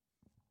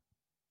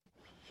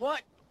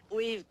What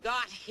we've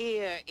got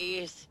here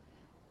is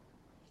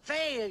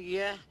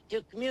failure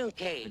to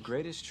communicate. The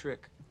greatest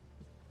trick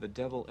the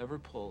devil ever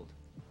pulled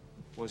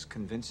was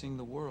convincing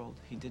the world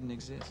he didn't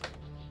exist.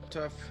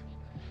 Tough,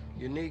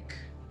 unique,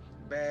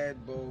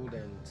 bad, bold,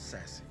 and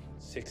sassy.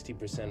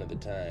 60% of the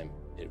time,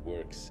 it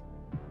works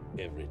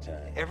every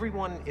time.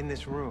 Everyone in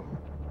this room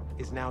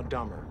is now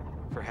dumber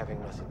for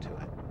having listened to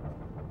it.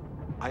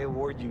 I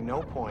award you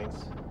no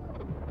points,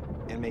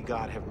 and may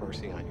God have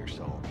mercy on your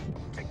soul.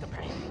 Take the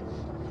pain.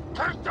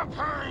 Take the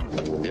pain!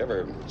 You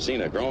ever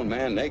seen a grown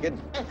man naked?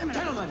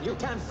 Gentlemen, you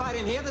can't fight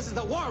in here. This is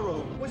the war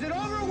room. Was it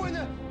over when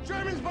the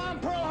Germans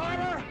bombed Pearl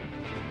Harbor?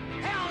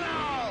 Hell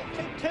no!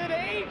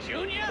 Today,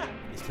 Junior?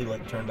 It's too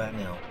late to turn back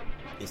now.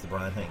 It's the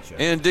Brian Hanks Show.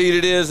 Indeed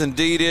it is.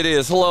 Indeed it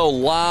is. Hello,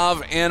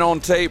 live and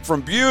on tape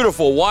from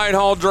beautiful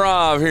Whitehall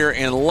Drive here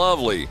in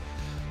lovely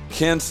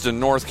Kinston,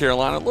 North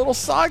Carolina. A little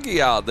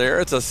soggy out there.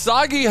 It's a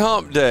soggy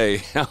hump day.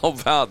 How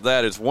about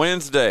that? It's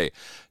Wednesday,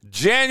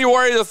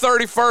 January the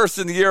 31st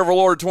in the year of our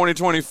Lord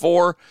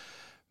 2024.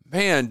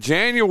 Man,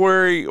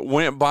 January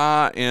went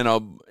by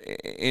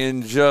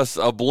in just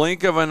a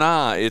blink of an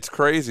eye. It's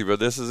crazy, but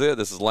this is it.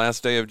 This is the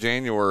last day of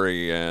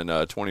January in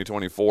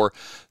 2024.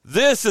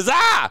 This is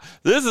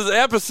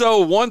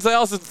episode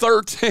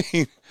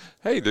 1013.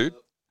 Hey, dude.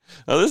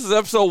 This is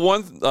episode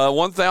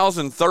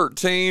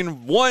 1013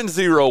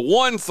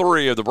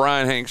 of the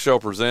Brian Hanks Show,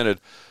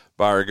 presented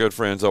by our good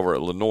friends over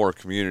at Lenore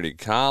Community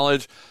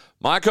College.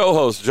 My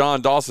co-hosts,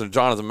 John Dawson and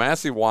Jonathan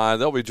Massey,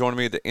 they'll be joining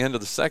me at the end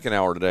of the second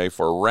hour today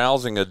for a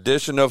rousing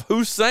edition of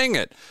Who Sang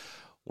It?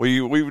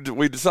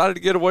 We decided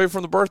to get away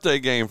from the birthday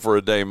game for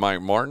a day,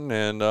 Mike Martin,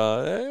 and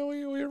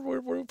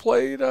we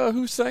played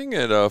Who Sang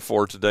It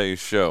for today's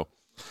show.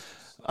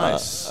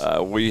 Nice.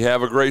 We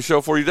have a great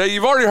show for you today.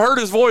 You've already heard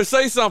his voice.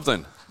 Say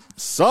something.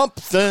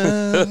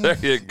 There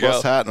you go.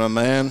 What's happening,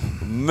 man?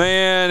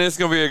 Man, it's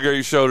going to be a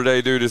great show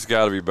today, dude. It's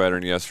got to be better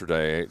than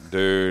yesterday,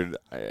 dude.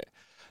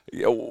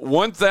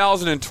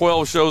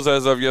 1,012 shows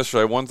as of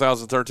yesterday,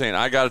 1,013.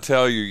 I got to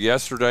tell you,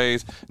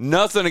 yesterday's,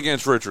 nothing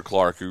against Richard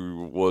Clark,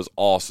 who was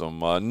awesome.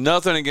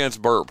 Nothing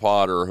against Burt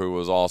Potter, who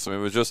was awesome. It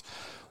was just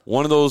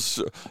one of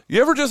those, you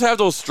ever just have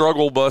those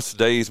struggle bus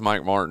days,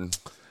 Mike Martin?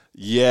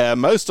 Yeah,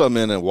 most of them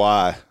in a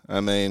Y.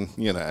 I mean,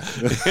 you know.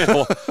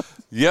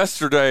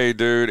 Yesterday,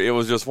 dude, it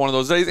was just one of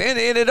those days. And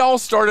it all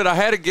started, I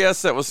had a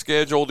guest that was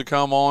scheduled to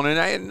come on,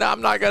 and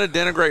I'm not going to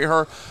denigrate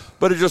her,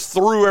 but it just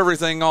threw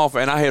everything off,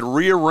 and I had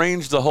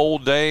rearranged the whole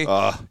day.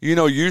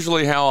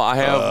 Usually how I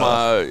have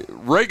my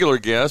regular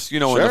guests, in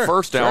the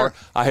first hour,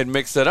 I had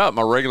mixed it up.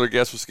 My regular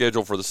guest was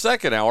scheduled for the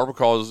second hour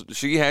because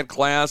she had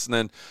class, and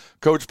then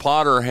Coach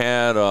Potter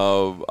had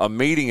a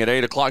meeting at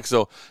 8 o'clock.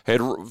 So,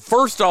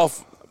 first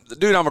off,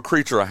 dude, I'm a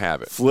creature of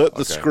habit. Flip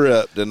the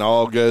script, and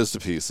all goes to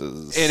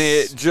pieces. And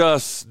it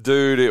just,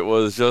 dude, it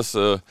was just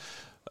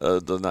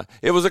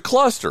it was a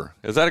cluster.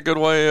 Is that a good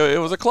way? It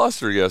was a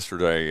cluster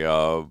yesterday.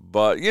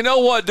 But you know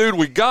what, dude?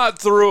 We got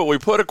through it. We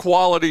put a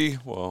quality.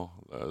 Well,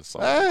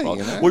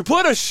 we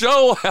put a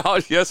show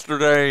out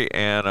yesterday,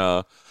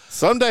 and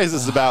some days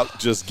it's about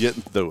just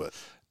getting through it,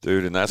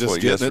 dude. And that's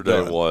what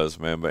yesterday was,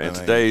 man. But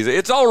today's,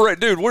 it's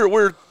already, dude.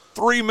 We're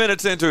 3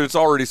 minutes into it. It's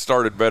already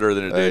started better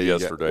than it did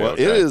yesterday. Well,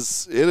 it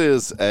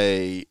is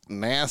a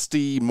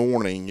nasty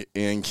morning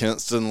in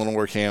Kinston,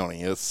 Lenore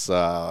County. It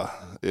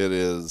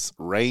is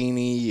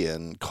rainy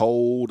and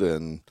cold,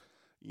 and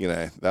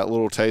that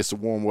little taste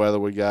of warm weather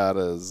we got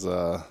is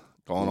gone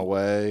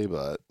away.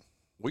 But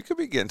we could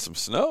be getting some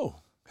snow.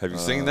 Have you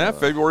seen that?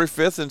 February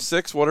 5th and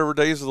 6th, whatever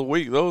days of the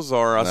week those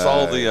are. I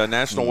saw the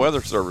National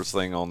Weather Service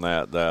thing on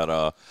that.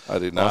 I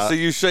did not. I see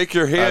you shake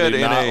your head. I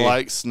do not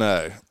like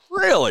snow.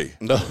 Really?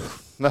 No.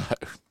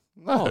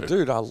 Oh,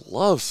 dude, I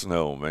love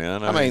snow,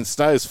 man. I mean,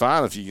 snow's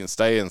fine if you can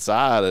stay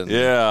inside and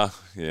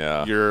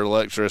your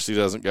electricity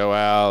doesn't go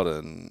out,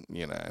 and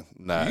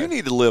no. You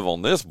need to live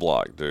on this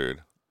block,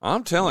 dude.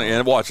 I'm telling you.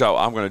 And watch out,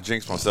 I'm going to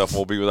jinx myself.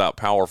 We'll be without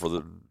power for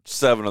the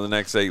 7 of the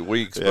next 8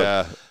 weeks.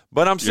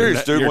 But I'm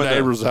serious, dude. Your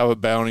neighbors have a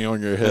bounty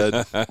on your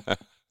head.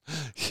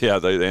 Yeah,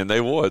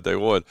 they would.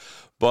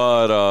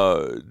 But,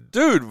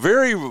 dude,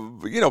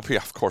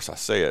 of course I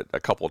say it a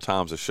couple of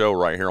times a show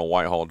right here on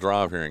Whitehall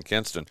Drive here in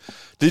Kinston.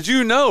 Did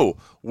you know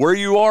where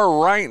you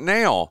are right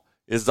now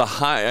is the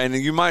high, and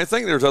you might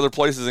think there's other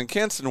places in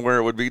Kinston where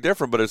it would be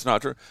different, but it's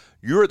not true.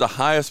 You're at the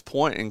highest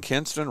point in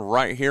Kinston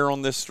right here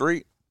on this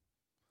street.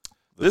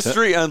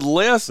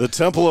 Unless the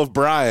Temple of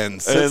Brian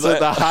sits at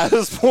the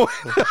highest point.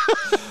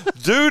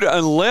 Dude,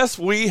 unless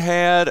we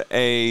had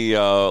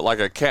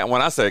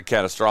when I say a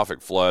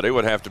catastrophic flood, it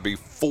would have to be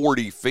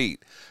 40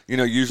 feet.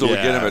 Usually we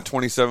get them at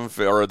 27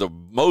 feet, or the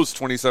most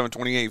 27,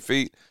 28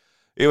 feet.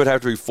 It would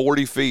have to be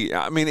 40 feet.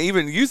 I mean,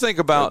 even you think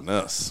about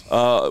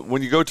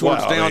when you go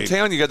towards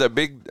downtown, you got that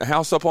big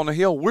house up on the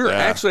hill. We're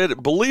actually,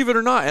 believe it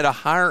or not, at a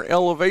higher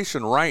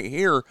elevation right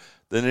here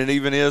than it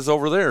even is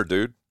over there,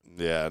 dude.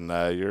 Yeah,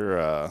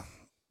 no,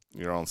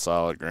 you're on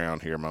solid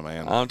ground here, my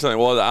man. I'm telling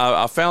you. Well,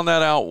 I found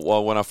that out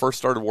when I first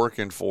started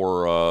working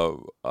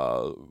for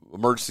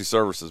emergency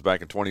services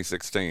back in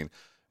 2016.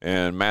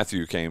 and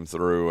Matthew came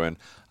through, and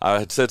I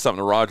had said something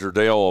to Roger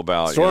Dale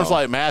about storms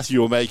like Matthew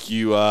will make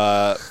you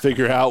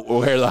figure out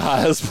where the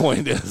highest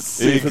point is.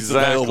 See if it's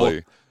available.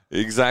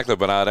 Exactly,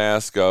 but I'd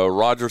ask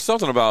Roger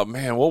something about,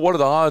 man, well, what are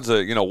the odds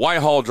that,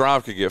 Whitehall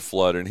Drive could get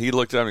flooded? And he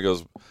looked at me and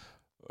goes,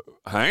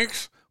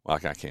 Hanks? Well,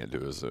 I can't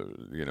do his,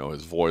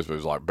 his voice, but it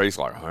was like,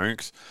 basically like,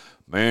 Hanks,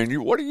 man,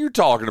 what are you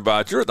talking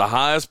about? You're at the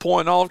highest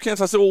point in all of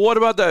Kansas. I said, well, what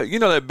about that,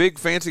 that big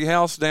fancy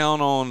house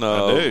down on,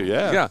 I do,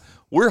 yeah. Yeah,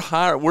 we're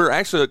higher. We're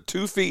actually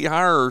 2 feet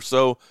higher or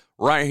so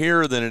right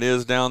here than it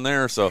is down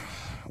there. So,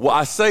 well,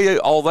 I say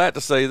all that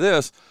to say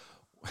this.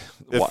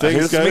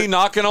 Here's me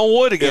knocking on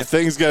wood again. If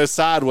things go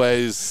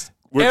sideways,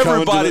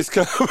 everybody's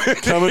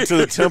coming to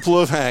the Temple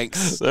of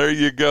Hanks. There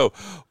you go.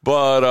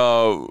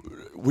 But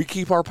we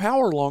keep our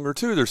power longer,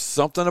 too. There's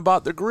something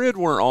about the grid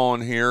we're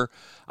on here.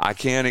 I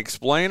can't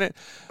explain it.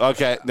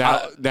 Okay,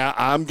 now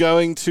I'm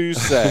going to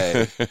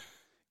say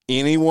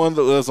anyone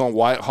that lives on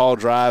Whitehall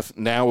Drive,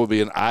 now would be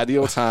an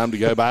ideal time to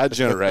go buy a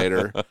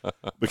generator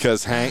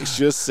because Hanks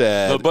just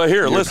said but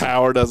here, your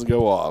power doesn't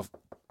go off.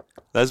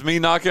 That's me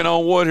knocking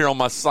on wood here on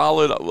my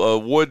solid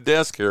wood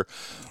desk here.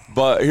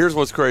 But here's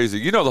what's crazy.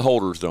 You know the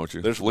holders, don't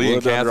you? There's Lee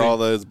and Kathy under all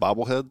those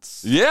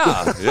bobbleheads.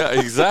 Yeah,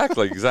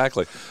 exactly.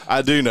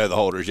 I do know the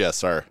holders, yes,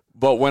 sir.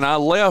 But when I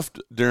left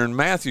during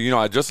Matthew,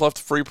 I just left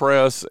the Free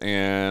Press,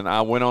 and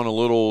I went on a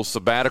little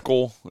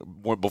sabbatical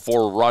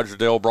before Roger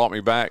Dale brought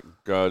me back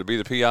to be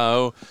the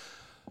PIO.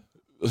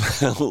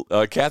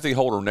 Kathy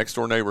Holder,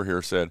 next-door neighbor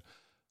here, said,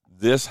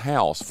 this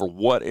house, for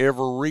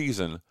whatever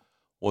reason,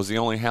 was the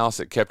only house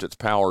that kept its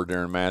power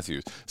during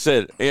Matthews.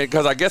 Said,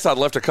 because I guess I'd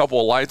left a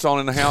couple of lights on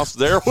in the house.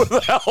 They're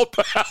without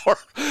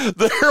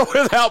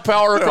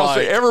power. Across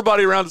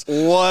everybody around us.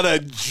 What a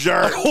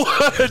jerk.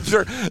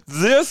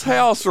 This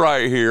house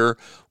right here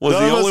was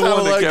the only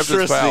one that kept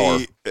its power.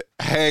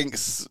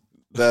 Hanks,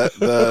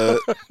 the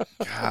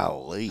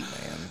golly, man.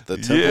 The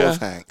Temple of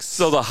Hanks.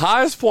 So the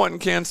highest point in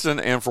Kinston,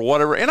 and for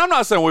whatever, and I'm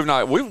not saying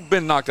we've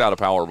been knocked out of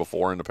power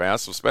before in the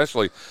past,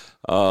 especially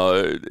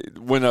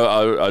when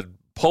a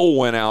pole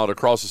went out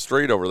across the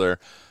street over there.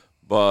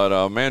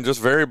 But, man, just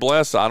very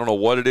blessed. I don't know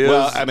what it is.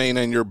 Well, I mean,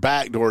 and your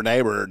backdoor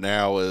neighbor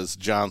now is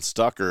John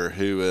Stucker,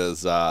 who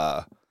is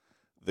the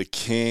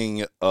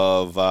king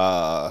of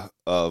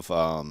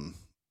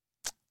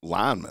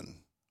linemen.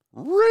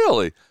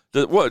 Really?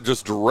 What,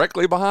 just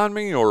directly behind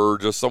me or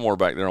just somewhere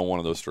back there on one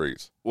of those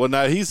streets? Well,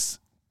 no,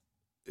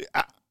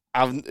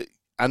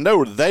 I know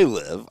where they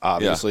live,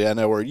 obviously. Yeah. I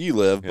know where you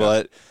live,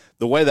 but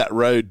the way that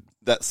road,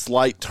 that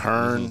slight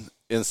turn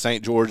in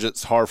St. George,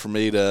 it's hard for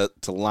me to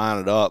line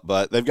it up,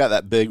 but they've got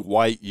that big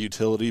white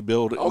utility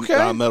building,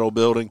 metal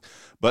building.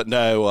 But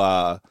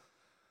no,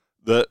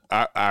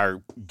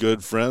 our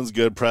good friends,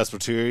 good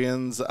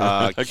Presbyterians,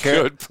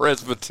 good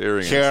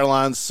Presbyterians,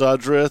 Caroline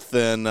Sudreth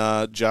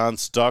and John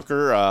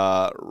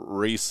Stucker,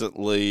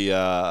 recently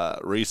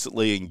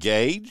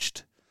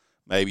engaged.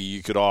 Maybe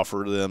you could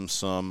offer them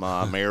some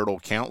marital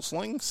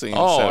counseling.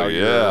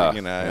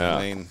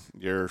 I mean,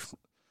 you're.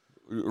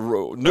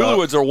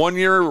 Newlyweds are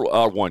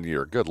 1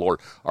 year. Good Lord.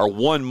 Our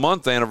 1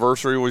 month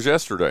anniversary was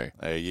yesterday.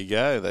 There you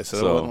go. They said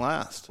it wouldn't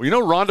last. Well,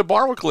 Rhonda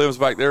Barwick lives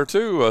back there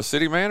too.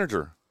 City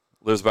manager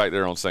lives back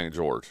there on St.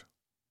 George.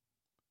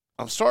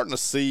 I'm starting to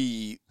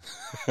see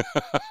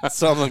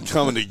something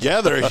coming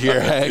together here,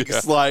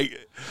 Hanks. Like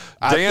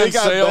Dan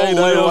Sale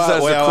lives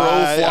as the crow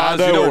flies.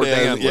 You know where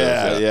Dan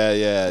lives.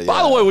 Yeah.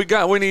 By the way,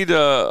 we need to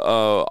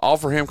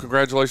offer him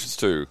congratulations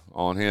too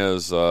on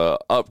his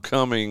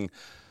upcoming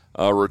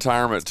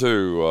retirement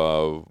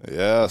too.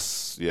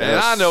 Yes. And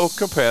I know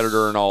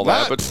competitor and all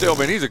that, but still,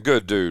 man, he's a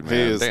good dude,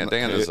 man.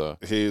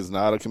 He's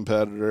not a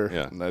competitor.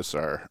 Yeah. No,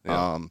 sir.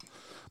 Yeah.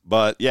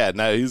 But yeah,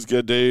 no, he's a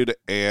good dude,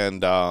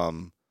 and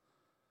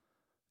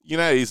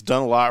he's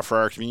done a lot for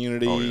our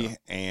community,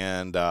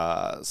 and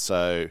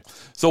so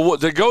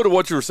what, to go to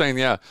what you were saying,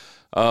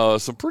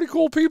 some pretty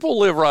cool people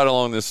live right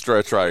along this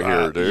stretch right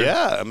here, dude.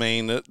 Yeah, I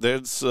mean,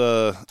 there's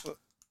a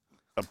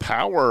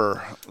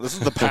power. This is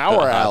the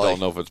power alley. I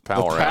don't know if it's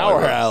power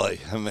alley.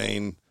 I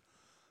mean,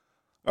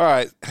 all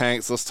right,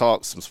 Hanks, let's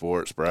talk some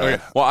sports, bro.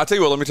 Okay. Well, I'll tell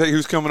you what. Let me tell you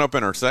who's coming up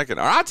in our second.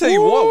 Or I'll tell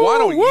you what. Why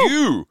don't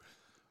you,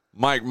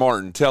 Mike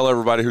Martin, tell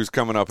everybody who's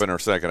coming up in our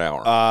second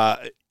hour?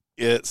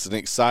 It's an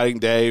exciting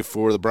day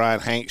for the Brian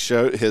Hanks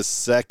Show, his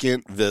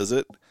second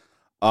visit,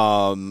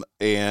 and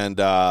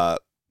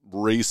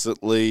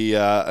recently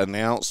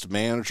announced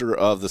manager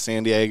of the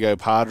San Diego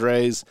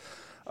Padres,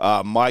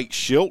 Mike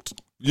Schilt.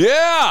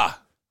 Yeah.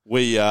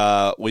 We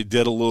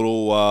did a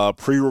little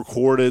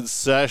pre-recorded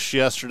sesh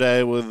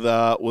yesterday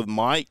with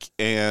Mike,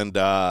 and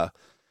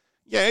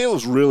it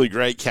was really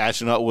great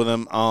catching up with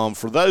him.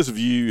 For those of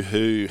you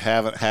who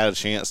haven't had a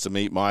chance to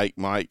meet Mike,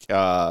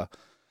 North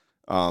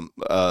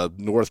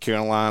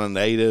Carolina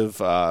native,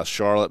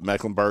 Charlotte,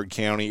 Mecklenburg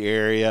County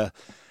area,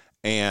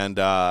 and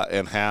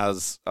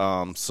has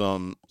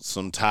some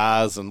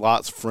ties and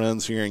lots of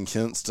friends here in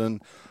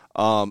Kinston.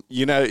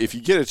 If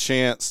you get a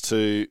chance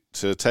to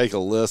take a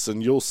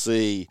listen, you'll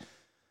see.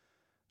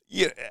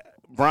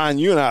 Brian,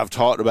 you and I have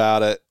talked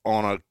about it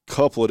on a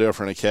couple of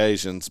different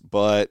occasions,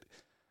 but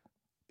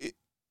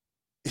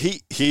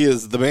he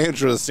is the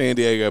manager of the San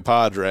Diego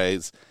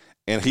Padres,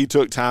 and he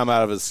took time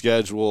out of his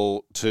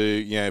schedule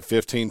to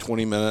 15,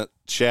 20-minute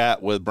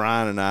chat with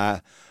Brian and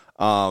I,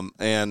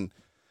 and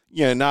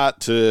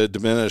not to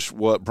diminish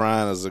what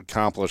Brian has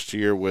accomplished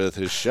here with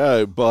his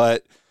show,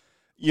 but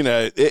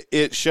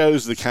it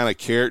shows the kind of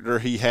character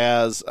he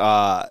has,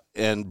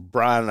 and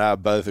Brian and I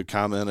both have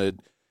commented,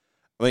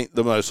 I mean,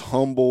 the most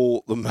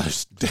humble, the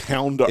most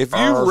down-to-earth. If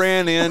you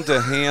ran into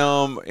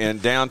him in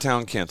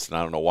downtown Kinston,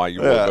 I don't know why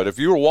you would, but if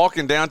you were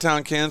walking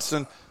downtown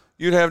Kinston,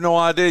 you'd have no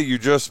idea. You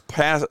just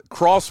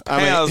cross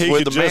paths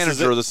with the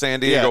manager of the San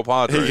Diego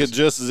Padres. He could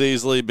just as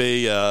easily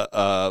be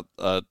a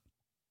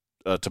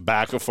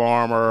tobacco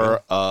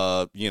farmer,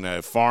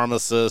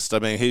 pharmacist. I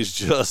mean, he's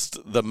just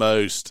the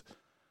most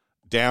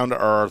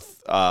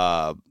down-to-earth,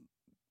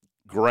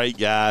 great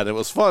guy. And it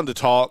was fun to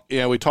talk.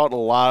 We talked a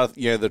lot of,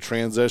 the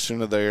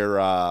transition of their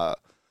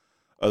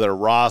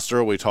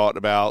roster. We talked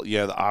about, the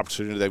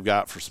opportunity they've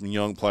got for some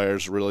young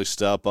players to really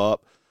step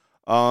up.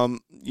 And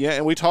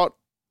we talked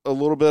a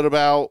little bit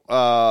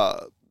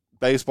about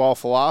baseball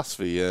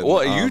philosophy. And,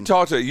 well,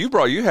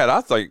 you had,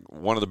 I think,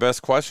 one of the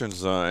best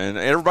questions, and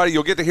everybody,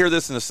 you'll get to hear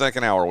this in the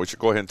second hour. We should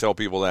go ahead and tell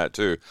people that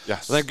too.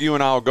 Yes. I think you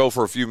and I will go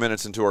for a few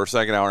minutes into our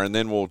second hour, and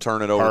then we'll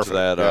turn it over to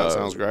that. Yeah,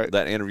 sounds great.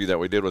 That interview that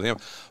we did with him.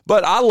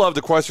 But I love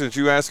the question that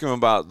you asked him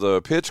about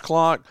the pitch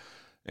clock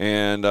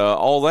and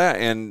all that,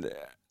 and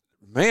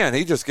man,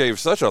 he just gave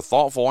such a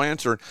thoughtful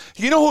answer.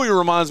 You know who he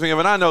reminds me of,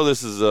 and I know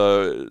this is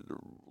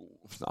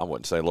I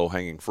wouldn't say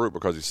low-hanging fruit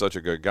because he's such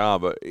a good guy,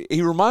 but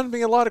he reminded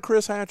me a lot of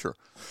Chris Hatcher.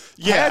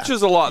 Yeah. Hatch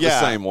is a lot the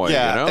same way,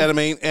 Yeah, and I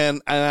mean,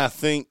 and I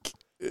think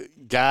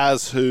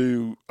guys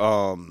who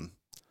earned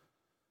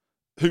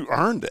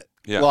it.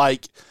 Yeah.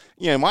 Like,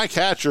 Mike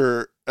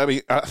Hatcher, I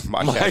mean,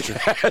 Mike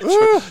Hatcher.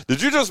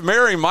 Did you just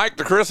marry Mike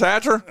to Chris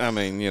Hatcher? I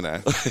mean,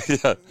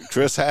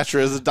 Chris Hatcher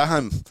is a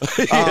dime.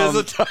 He is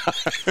a dime.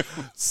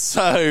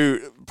 So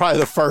probably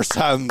the first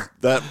time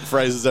that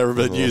phrase has ever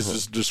been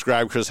used to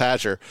describe Chris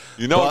Hatcher.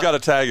 We've got to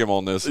tag him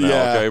on this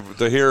now, okay?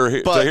 To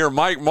hear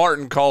Mike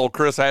Martin call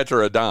Chris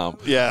Hatcher a dime.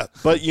 Yeah,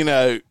 but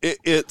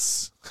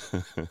it's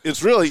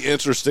really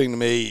interesting to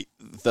me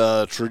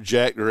the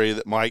trajectory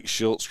that Mike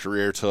Shilt's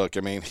career took.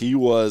 I mean, he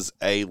was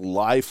a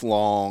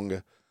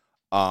lifelong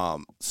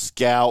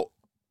scout,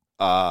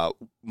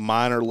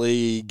 minor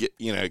league,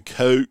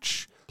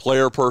 coach,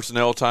 player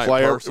personnel type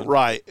person,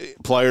 right?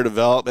 Player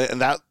development,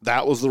 and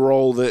that was the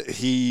role that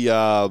he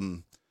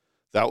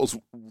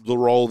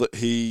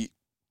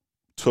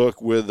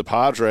took with the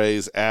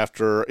Padres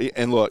after.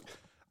 And look,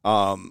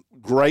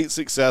 great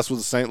success with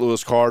the St.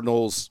 Louis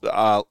Cardinals.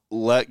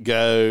 Let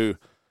go.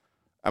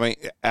 I mean,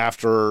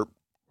 after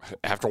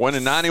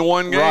winning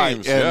 91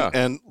 games, right,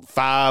 and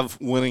 5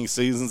 winning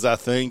seasons, I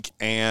think,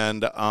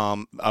 and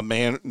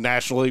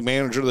National League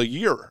Manager of the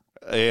Year,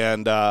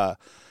 and I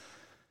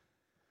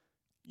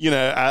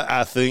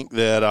think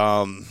that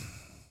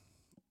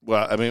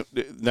well, I mean,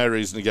 no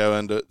reason to go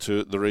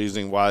into the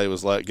reasoning why he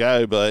was let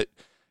go, but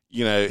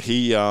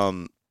he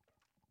went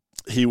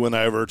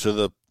over to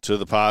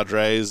the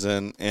Padres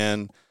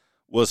and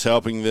was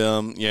helping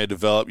them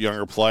develop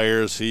younger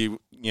players. He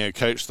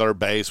coached third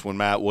base when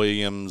Matt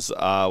Williams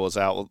was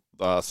out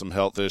with some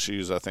health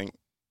issues, I think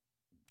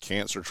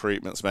cancer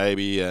treatments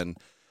maybe, and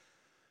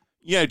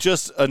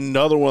just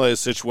another one of those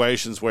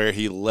situations where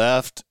he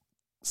left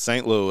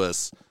St.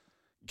 Louis,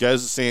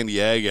 goes to San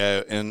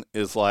Diego, and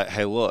is like,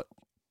 hey, look,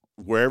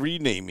 wherever you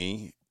need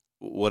me,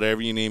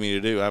 whatever you need me to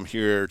do, I'm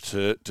here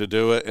to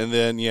do it. And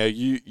then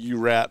you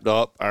wrapped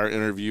up our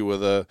interview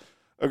with a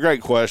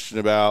great question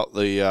about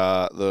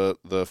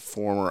the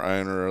former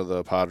owner of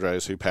the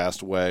Padres who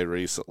passed away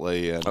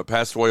recently, and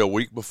passed away a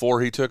week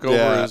before he took over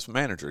as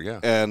manager. Yeah,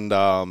 and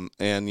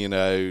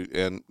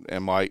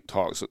Mike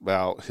talks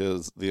about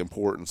the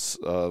importance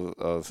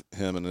of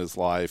him in his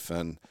life,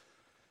 and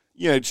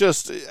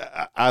just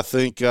I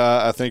think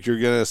you're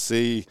going to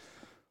see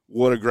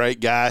what a great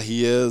guy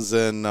he is,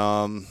 and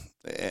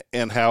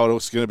how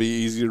it's going to be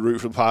easy to root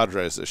for the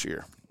Padres this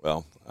year.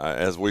 Well,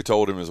 as we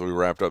told him as we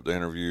wrapped up the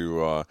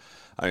interview.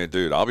 I mean,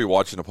 dude, I'll be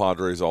watching the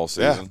Padres all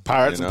season. Yeah,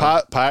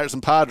 Pirates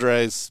and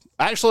Padres.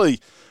 Actually,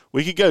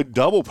 we could go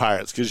double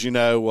Pirates because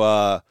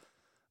I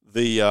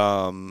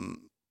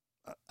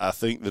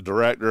think the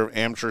director of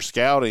amateur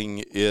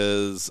scouting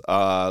is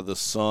the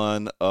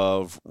son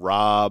of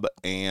Rob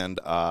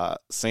and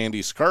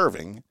Sandy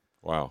Skirving.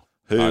 Wow.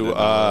 Who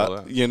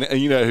you know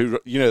the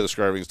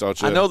Skirvings, don't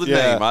you? I know the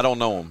name. I don't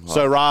know him.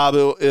 So Rob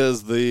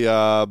is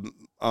the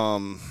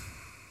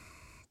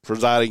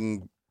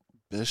presiding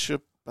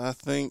bishop, I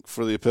think,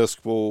 for the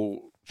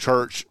Episcopal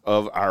Church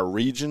of our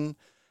region,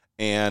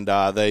 and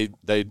they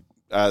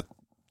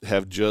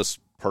have just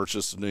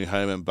purchased a new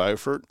home in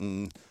Beaufort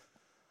and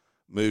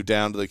moved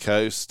down to the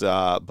coast.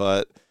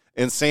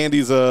 And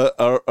Sandy's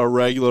a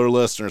regular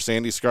listener.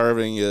 Sandy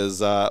Skirving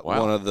is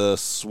one of the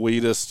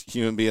sweetest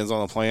human beings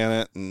on the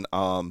planet,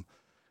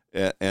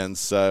 and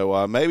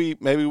so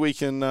maybe we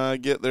can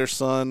get their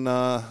son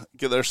on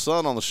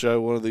the show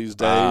one of these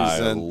days.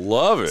 I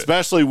love it,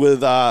 especially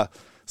with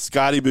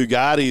Scotty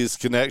Bugatti's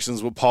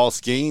connections with Paul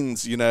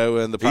Skeens,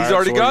 and the Pirates he's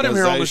already got him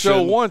here on the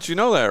show once. You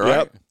know that, right?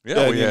 Yep.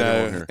 Yeah, we had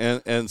him on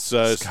here. And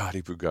so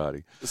Scotty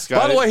Bugatti.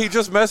 By the way, he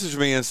just messaged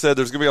me and said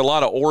there's going to be a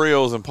lot of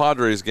Orioles and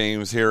Padres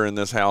games here in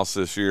this house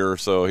this year,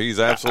 so he's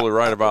absolutely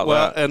right about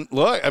that. And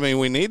look, I mean,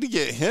 we need to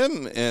get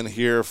him in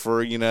here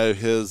for,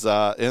 his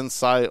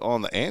insight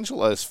on the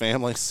Angelos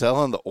family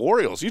selling the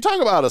Orioles. You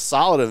talk about a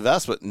solid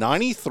investment,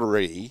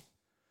 93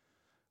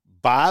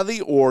 by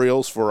the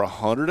Orioles for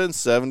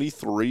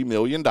 $173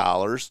 million.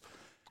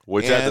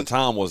 Which at the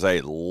time was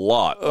a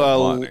lot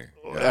of money.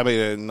 Yeah. I mean,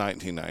 in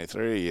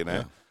 1993,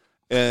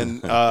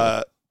 And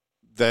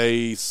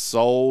they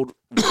sold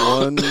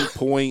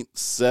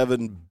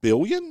 $1.7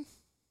 billion.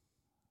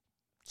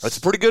 That's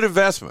a pretty good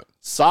investment.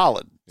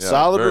 Solid. Yeah,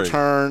 solid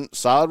return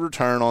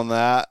on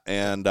that.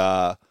 And,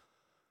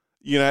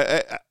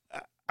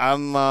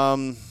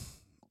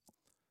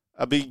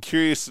 I'd be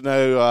curious to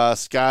know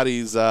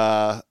Scotty's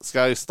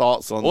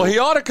thoughts on. Well, he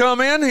ought to come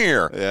in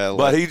here. Yeah,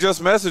 but he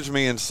just messaged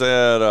me and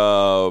said,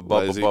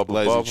 lazy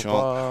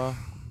chump.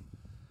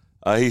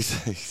 He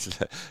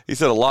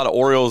said a lot of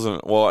Orioles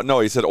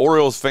he said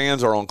Orioles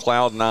fans are on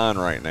cloud nine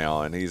right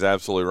now, and he's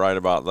absolutely right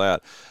about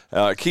that.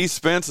 Keith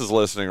Spence is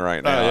listening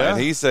right now,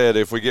 and he said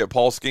if we get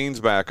Paul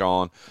Skeens back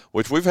on,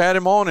 which we've had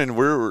him on, and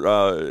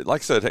we're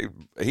like I said, hey,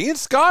 he and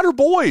Scott are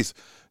boys.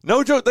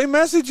 No joke, they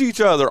message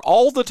each other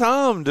all the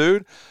time,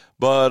 dude.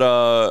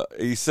 But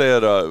he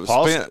said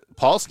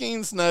Paul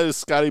Skeens knows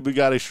Scotty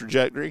Bugatti's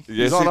trajectory. Yes,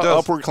 he's on an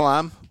upward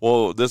climb.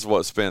 Well, this is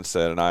what Spence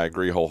said, and I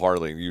agree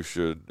wholeheartedly. You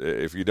should,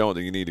 if you don't,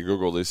 then you need to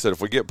Google this. He said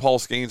if we get Paul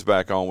Skeens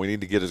back on, we need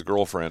to get his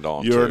girlfriend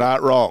on. You're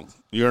not wrong.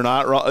 You're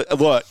not wrong.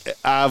 Look,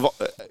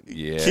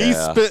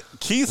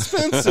 Keith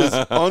Spence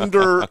is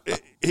under.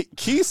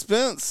 Keith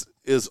Spence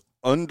is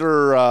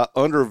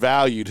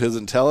undervalued his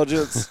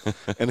intelligence,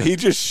 and he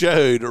just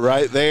showed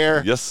right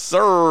there. Yes,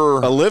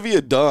 sir.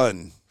 Olivia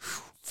Dunn.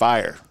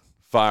 Fire.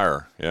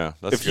 Yeah,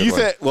 that's if a good you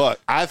one. think, look,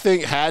 I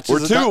think Hatch.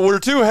 We're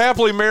two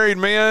happily married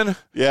men.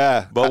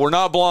 Yeah, but we're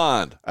not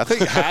blind. I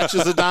think Hatch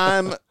is a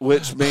dime,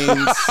 which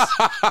means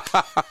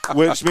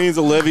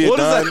Olivia what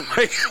Dunn does that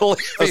make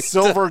a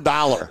silver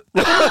dollar.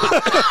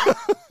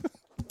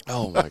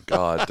 Oh, my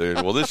God,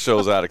 dude. Well, this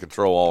show's out of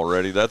control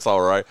already. That's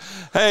all right.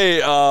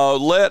 Hey,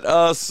 let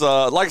us,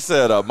 like I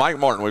said, Mike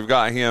Martin, we've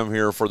got him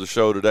here for the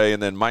show today,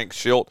 and then Mike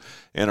Schilt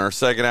in our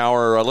second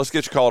hour. Let's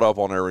get you caught up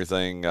on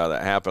everything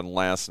that happened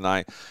last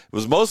night. It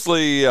was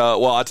mostly,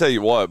 I'll tell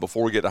you what,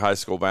 before we get to high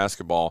school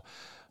basketball,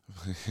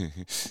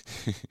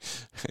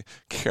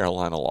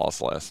 Carolina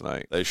lost last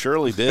night. They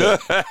surely did.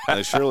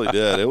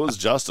 It was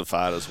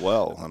justified as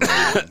well. I mean,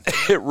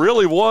 it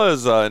really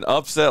was an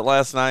upset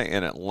last night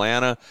in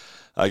Atlanta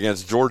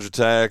against Georgia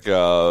Tech.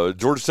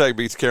 Georgia Tech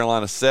beats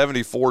Carolina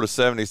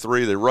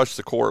 74-73. They rushed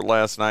the court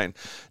last night.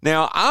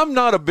 Now, I'm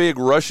not a big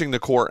rushing the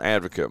court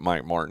advocate,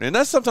 Mike Martin, and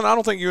that's something I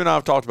don't think you and I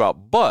have talked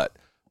about. But,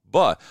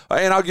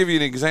 and I'll give you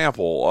an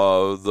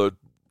example. The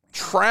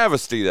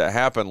travesty that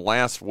happened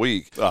last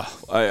week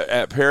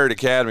at Parrott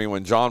Academy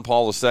when John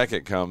Paul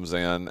II comes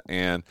in,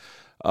 and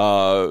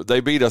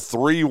they beat a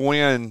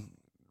 3-win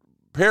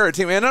Parrott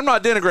team, and I'm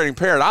not denigrating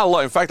Parrott.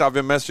 In fact, I've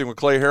been messaging with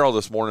Clay Harrell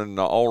this morning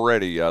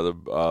already,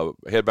 the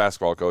head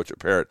basketball coach at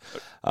Parrott.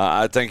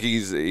 I think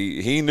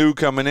he knew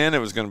coming in it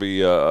was going to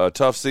be a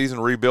tough season,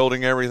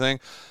 rebuilding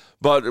everything.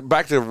 But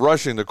back to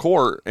rushing the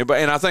court, and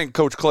I think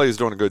Coach Clay is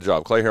doing a good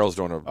job. Clay Harrell's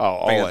doing a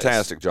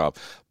fantastic job.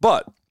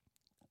 But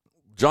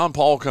John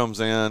Paul comes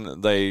in,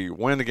 they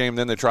win the game,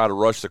 then they try to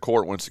rush the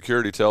court when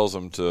security tells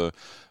them to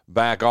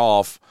back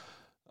off.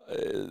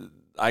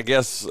 I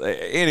guess,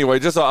 anyway,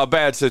 just a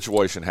bad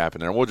situation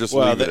happened there. We'll just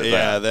leave it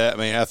at that.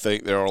 I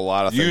think there are a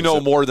lot of things. You know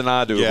more than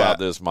I do about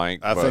this, Mike.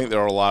 I think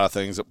there are a lot of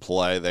things at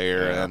play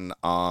there. Yeah. And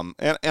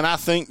I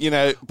think,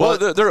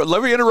 But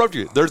let me interrupt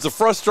you. There's the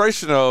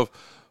frustration of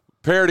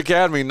Parrott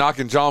Academy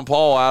knocking John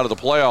Paul out of the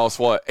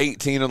playoffs,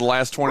 18 of the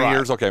last 20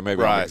 years? Okay,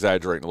 maybe I'm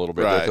exaggerating a little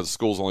bit because the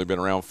school's only been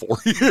around 4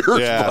 years.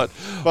 Yeah,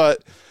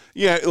 but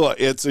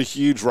look, it's a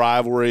huge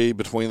rivalry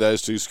between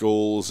those two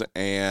schools.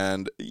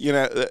 And,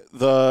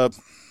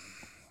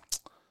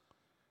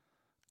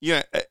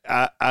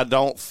 I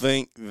don't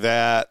think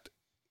that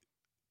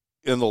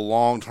in the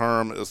long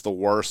term is the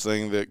worst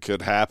thing that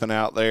could happen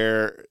out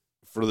there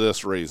for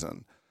this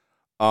reason.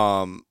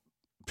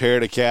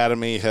 Parrott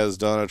Academy has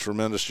done a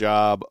tremendous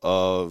job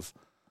of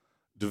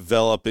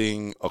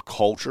developing a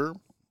culture,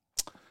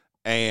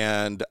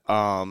 and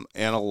a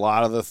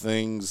lot of the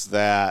things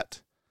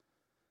that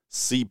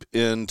seep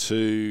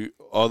into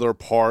other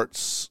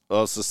parts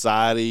of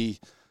society,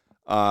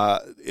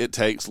 it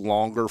takes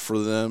longer for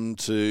them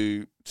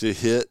to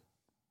hit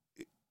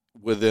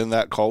within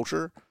that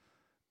culture.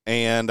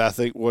 And I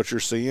think what you're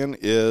seeing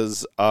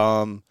is,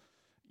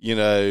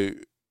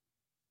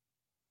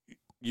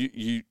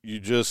 you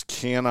just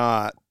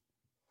cannot,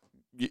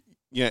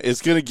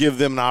 it's going to give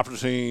them an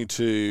opportunity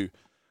to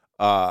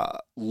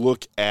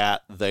look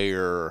at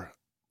their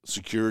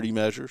security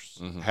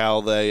measures,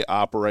 how they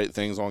operate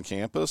things on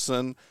campus.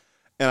 And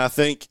I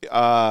think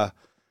the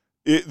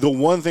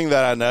one thing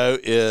that I know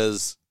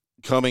is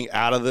coming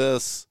out of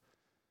this,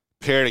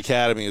 Parrott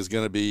Academy is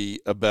going to be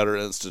a better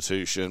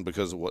institution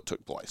because of what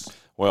took place.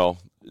 Well,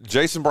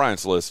 Jason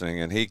Bryant's listening,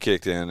 and he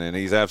kicked in, and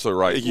he's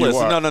absolutely right. You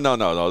Listen, are.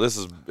 no.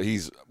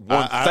 He's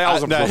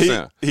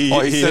 1,000%. He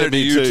sent it to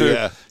you too.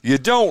 Yeah. You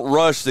don't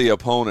rush the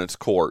opponent's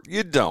court.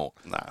 You don't.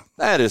 No.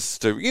 That is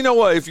stupid. You know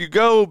what? If you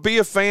go, be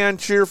a fan,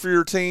 cheer for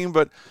your team,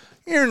 but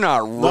you're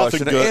not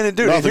rushing it. And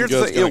dude, here's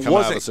the thing: it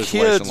wasn't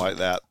kids like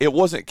that. It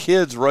wasn't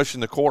kids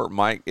rushing the court,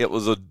 Mike. It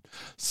was a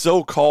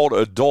so-called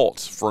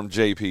adults from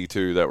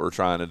JP2 that were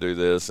trying to do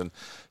this, and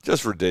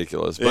just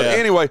ridiculous. But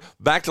anyway,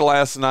 back to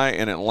last night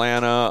in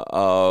Atlanta.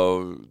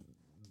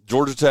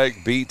 Georgia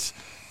Tech beats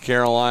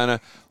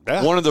Carolina.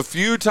 Yeah. One of the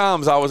few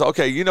times I was,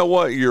 okay, you know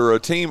what? You're a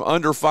team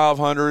under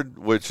 500,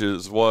 which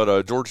is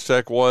what Georgia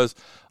Tech was.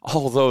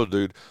 Although,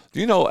 dude, do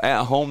you know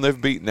at home they've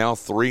beat now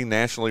 3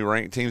 nationally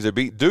ranked teams? They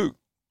beat Duke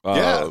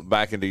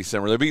back in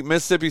December. They beat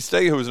Mississippi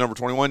State, who was number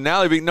 21.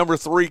 Now they beat number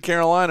 3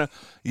 Carolina,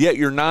 yet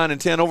you're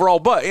 9-10 overall.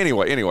 But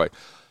anyway,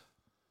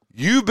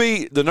 you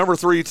beat the number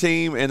 3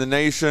 team in the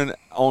nation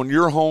on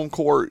your home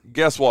court.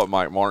 Guess what,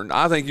 Mike Martin?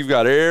 I think you've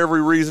got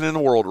every reason in the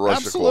world to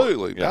rush the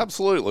court.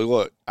 Absolutely.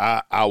 Look,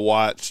 I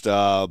watched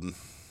probably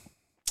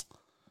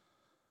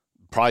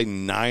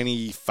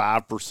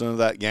 95% of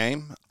that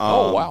game.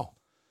 Oh, wow.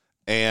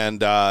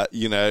 And,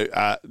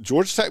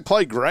 Georgia Tech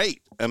played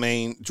great. I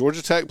mean,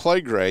 Georgia Tech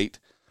played great.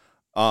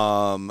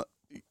 Carolina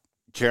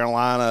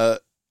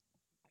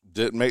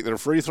didn't make their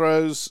free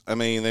throws. I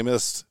mean, they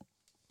missed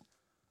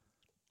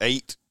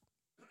 8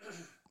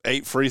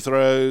 free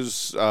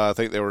throws. I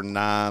think they were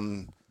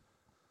 9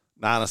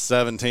 of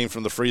 17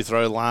 from the free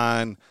throw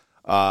line.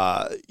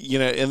 And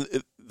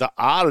the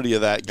oddity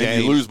of that game.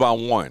 And you lose by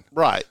 1.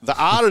 Right. The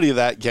oddity of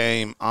that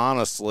game,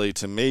 honestly,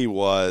 to me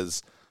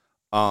was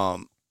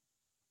the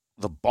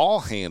ball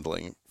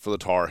handling for the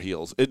Tar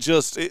Heels. It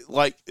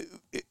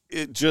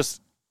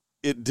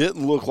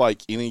didn't look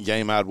like any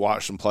game I'd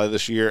watched them play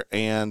this year.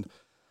 And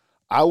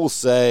I will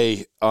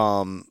say,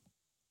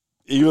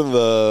 even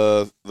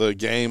the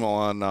game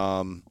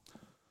on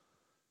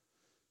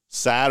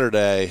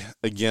Saturday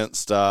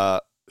against who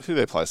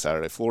they play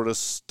Saturday? Florida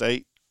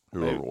State?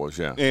 Whoever it was,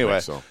 yeah.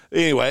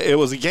 Anyway, it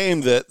was a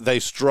game that they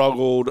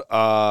struggled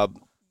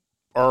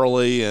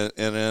early and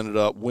ended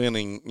up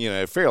winning,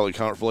 fairly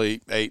comfortably,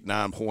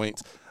 8-9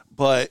 points.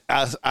 But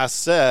I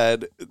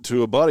said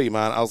to a buddy of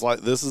mine, I was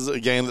like, this is a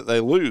game that they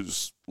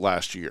lose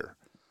last year.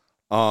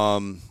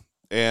 But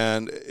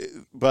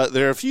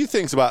there are a few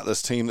things about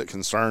this team that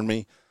concern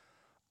me.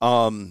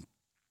 Armando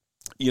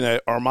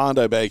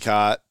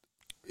Bacot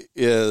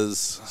is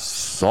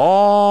soft.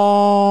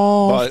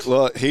 But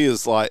look, he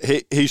is like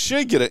he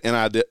should get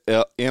an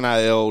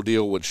NIL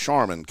deal with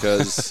Charmin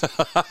because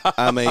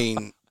I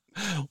mean,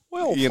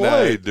 well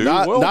played, dude.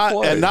 Well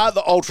played. And not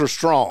the ultra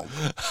strong,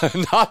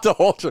 not the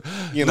ultra,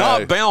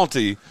 not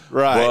Bounty,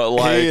 right? But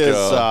like, he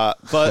is,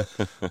 but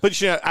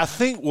I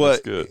think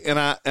what, and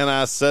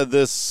I said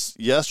this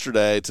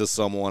yesterday to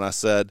someone. I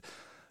said,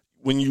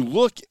 when you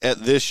look at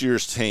this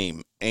year's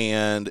team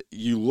and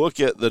you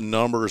look at the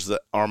numbers that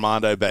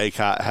Armando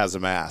Bacot has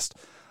amassed,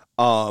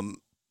 2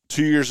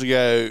 years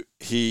ago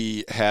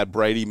he had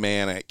Brady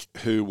Manick,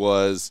 who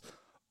was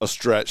a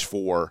stretch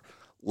 4.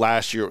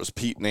 Last year it was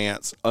Pete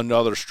Nance,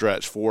 another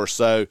stretch 4.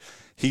 So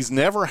he's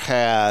never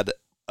had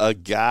a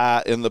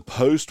guy in the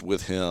post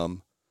with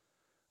him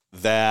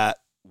that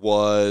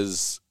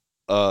was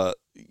that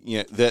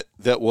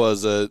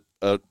was a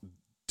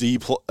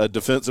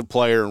defensive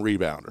player and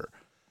rebounder.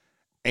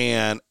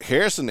 And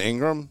Harrison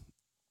Ingram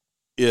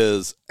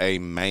is a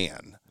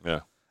man.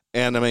 Yeah.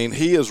 And, I mean,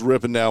 he is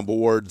ripping down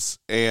boards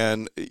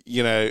and,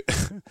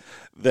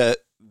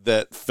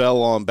 that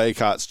fell on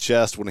Bacot's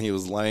chest when he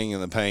was laying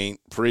in the paint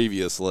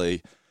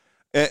previously.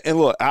 And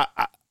look,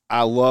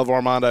 I love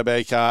Armando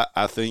Bacot.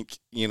 I think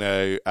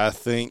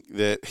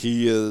that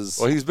he is.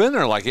 Well, he's been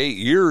there like 8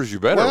 years. You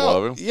better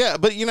love him. Yeah,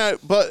 but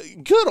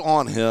good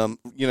on him,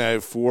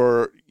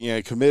 for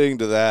committing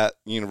to that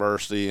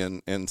university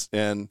and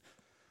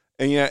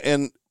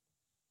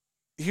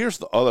here's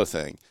the other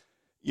thing.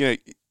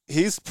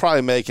 He's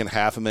probably making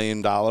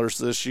 $500,000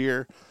 this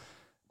year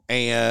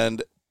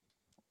and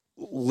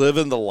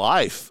living the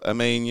life. I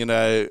mean,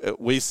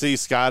 we see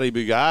Scotty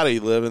Bugatti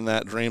living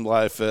that dream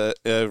life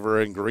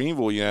over in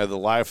Greenville, the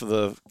life of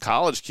the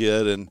college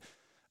kid. And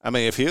I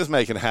mean, if he was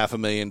making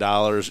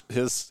 $500,000,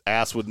 his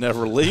ass would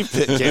never leave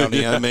Pitt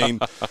County. I mean,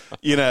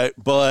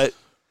 but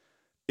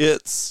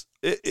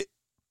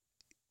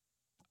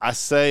I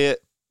say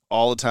it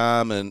all the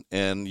time,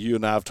 and you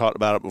and I have talked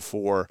about it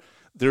before.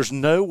 There's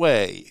no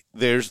way.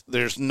 There's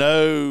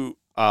no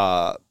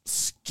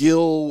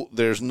skill.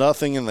 There's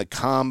nothing in the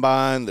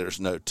combine. There's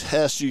no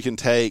test you can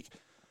take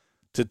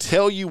to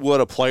tell you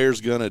what a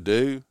player's going to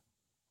do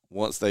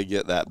once they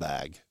get that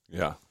bag.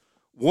 Yeah.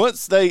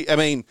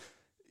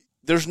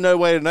 There's no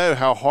way to know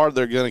how hard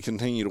they're going to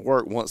continue to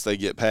work once they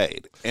get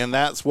paid. And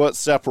that's what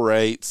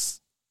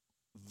separates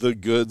the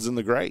goods and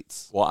the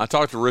greats. Well, I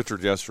talked to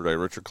Richard yesterday,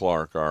 Richard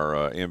Clark,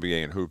 our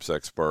NBA and hoops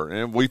expert,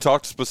 and we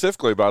talked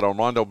specifically about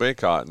Armando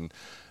Bacot. And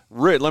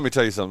Let me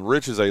tell you something.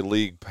 Rich is a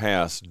league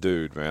pass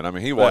dude, man. I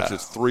mean, he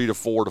watches 3 to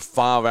 4 to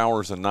 5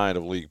 hours a night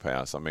of league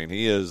pass. I mean,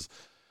 he is.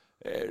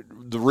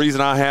 The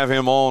reason I have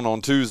him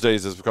on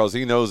Tuesdays is because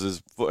he knows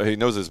his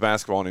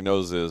basketball and he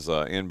knows his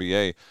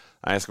NBA.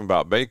 I asked him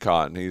about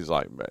Baycott, and he's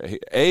like,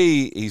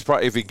 he's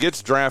probably, if he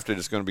gets drafted,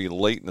 it's going to be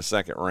late in the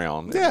second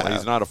round. Yeah.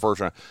 He's not a first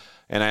round.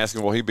 And I asked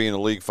him, will he be in the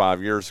league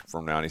 5 years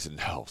from now? And he said,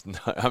 no.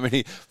 I mean,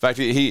 in fact,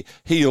 he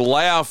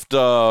laughed.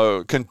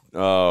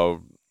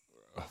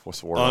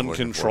 What's the word?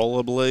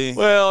 Uncontrollably.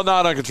 Well,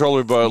 not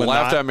uncontrollably, but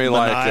laughed at me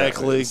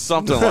maniacally. like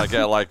something like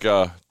that. Like,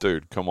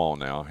 dude, come on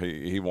now.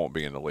 He won't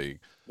be in the league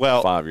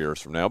 5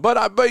 years from now.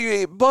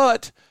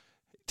 But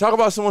talk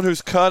about someone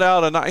who's cut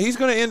out a night. He's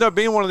going to end up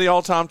being one of the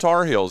all-time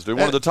Tar Heels, dude.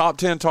 One of the top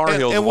 10 Tar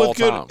Heels of all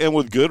time. And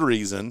with good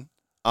reason.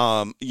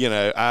 I'm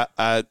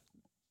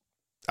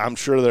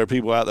sure there are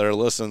people out there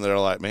listening that are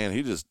like, man,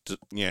 he just,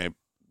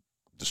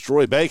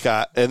 destroyed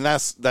Baycott. And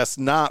that's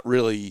not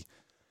really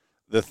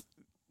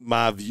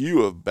my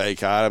view of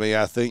Baycott. I mean,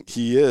 I think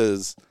he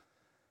is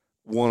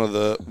one of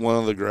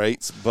the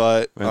greats,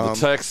 but the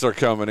texts are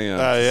coming in.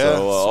 Yeah,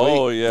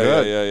 so,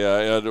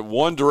 yeah.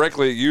 One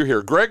directly at you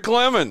here, Greg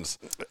Clemens.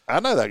 I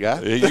know that guy.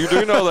 You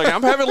do know that guy.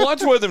 I'm having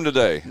lunch with him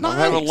today. Nice, I'm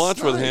having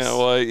lunch with him.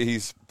 Well,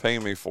 he's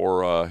paying me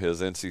for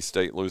his NC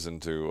State losing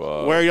to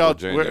where y'all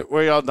Virginia.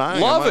 Where y'all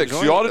dining? Lubbock.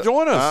 You ought to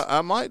join us. I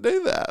might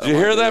do that. Did you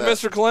hear that,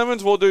 Mr.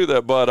 Clemens? We'll do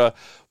that. But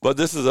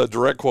this is a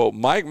direct quote.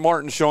 Mike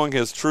Martin showing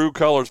his true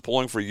colors,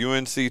 pulling for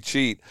UNC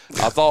cheat.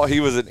 I thought he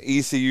was an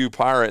ECU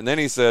Pirate, and then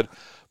he said,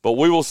 but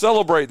we will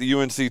celebrate the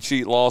UNC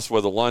cheat loss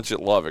with a lunch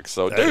at Lubbock.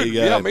 So,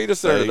 dude, meet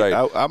us there today.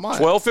 I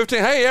might. 12:15.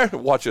 Hey,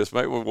 watch this,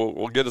 mate.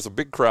 We'll get us a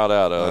big crowd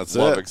out of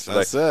Lubbock today.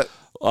 That's it.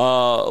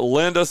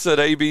 Linda said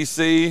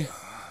ABC.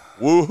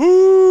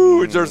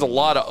 Woohoo! There's a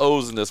lot of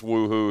O's in this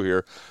woohoo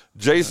here.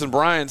 Jason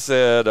Bryant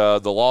said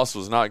the loss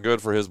was not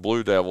good for his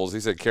Blue Devils. He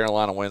said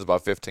Carolina wins by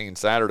 15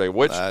 Saturday,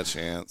 which Not a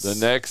chance. the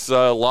next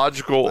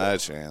logical. Not a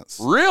chance.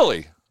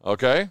 Really?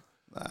 Okay.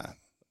 Nah.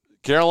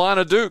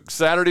 Carolina Duke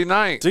Saturday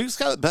night. Duke's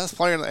got the best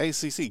player in the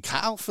ACC.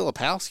 Kyle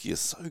Filipowski is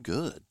so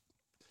good.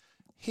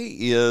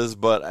 He is,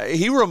 but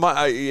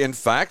in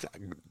fact,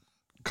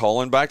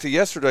 calling back to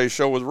yesterday's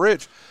show with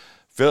Rich,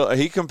 he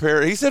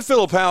said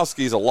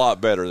Filipowski's a lot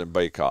better than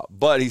Baycott,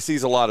 but he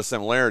sees a lot of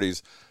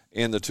similarities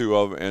in the two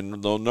of them.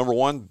 And the number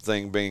one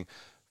thing being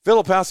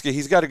Filipowski,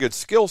 he's got a good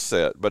skill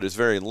set, but it's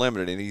very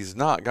limited, and he's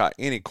not got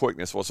any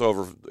quickness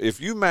whatsoever. If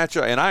you match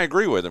up, and I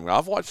agree with him,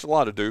 I've watched a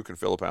lot of Duke and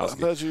Filipowski.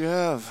 I bet you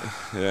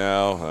have.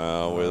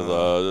 Yeah,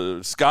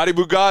 with Scotty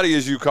Bugatti,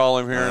 as you call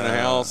him here in the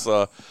house.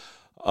 But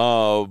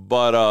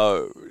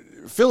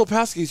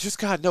Filipowski's just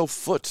got no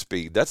foot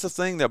speed. That's the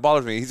thing that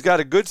bothers me. He's got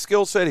a good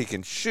skill set. He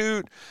can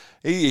shoot.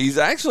 He's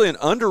actually an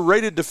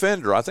underrated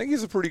defender. I think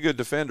he's a pretty good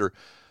defender.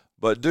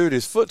 But, dude,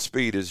 his foot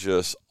speed is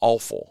just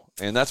awful,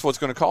 and that's what's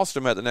going to cost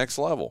him at the next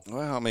level.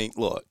 Well, I mean,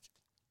 look,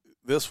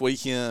 this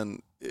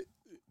weekend,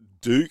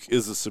 Duke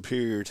is a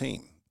superior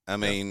team. I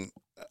mean,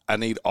 I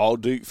need all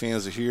Duke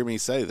fans to hear me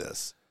say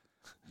this.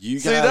 You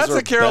guys that's are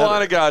a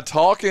Carolina better. guy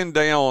talking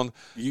down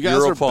you guys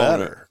your are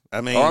opponent. Better.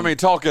 I mean,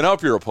 talking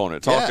up your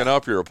opponent. Talking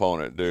up your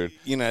opponent, dude.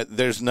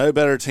 There's no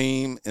better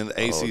team in the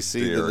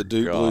ACC than the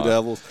Duke Blue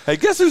Devils. Hey,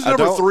 guess who's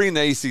number 3 in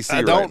the ACC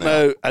I don't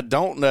know. I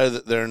don't know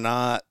that they're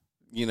not,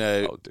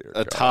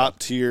 a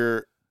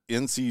top-tier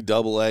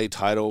NCAA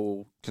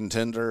title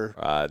contender.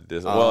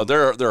 Well,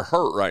 they're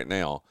hurt right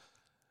now.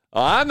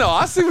 I know.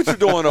 I see what you're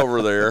doing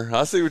over there.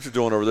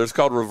 It's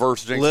called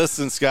reverse jinx.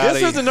 Listen, Scotty.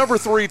 Guess who the number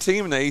 3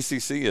 team in the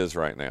ACC is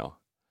right now?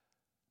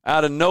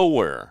 Out of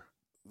nowhere.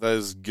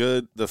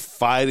 The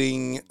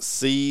Fighting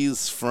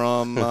Seas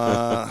from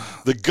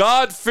the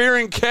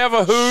God-fearing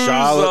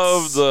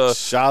Cavahoos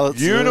of the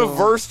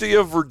University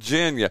of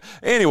Virginia.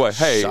 Anyway,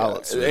 hey,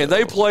 and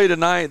they play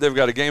tonight. They've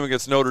got a game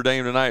against Notre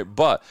Dame tonight.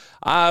 But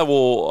I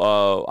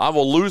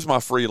will lose my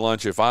free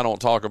lunch if I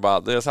don't talk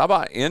about this. How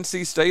about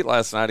NC State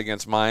last night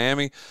against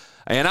Miami?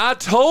 And I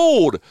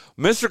told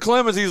Mr.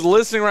 Clemens, he's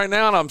listening right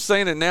now, and I'm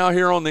saying it now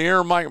here on the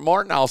air, Mike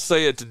Martin. I'll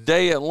say it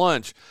today at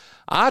lunch.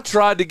 I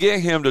tried to get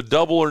him to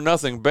double or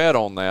nothing bet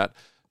on that.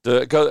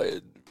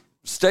 Because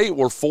State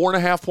were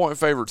 4.5-point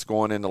favorites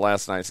going into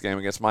last night's game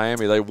against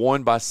Miami. They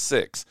won by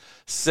 6,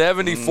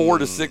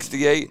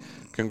 74-68.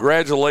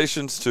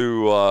 Congratulations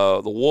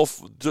to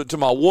to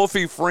my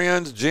Wolfie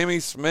friends,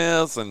 Jimmy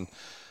Smith and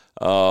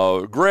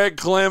Greg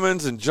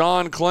Clemens and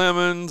John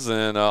Clemens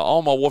and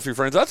all my Wolfie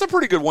friends. That's a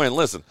pretty good win.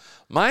 Listen,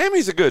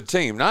 Miami's a good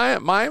team.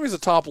 Miami's a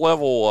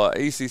top-level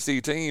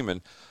ACC team, and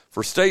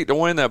for State to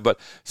win that. But,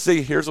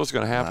 see, here's what's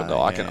going to happen, though.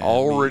 I can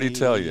already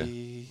tell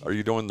you. Are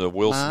you doing the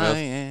Will Smith?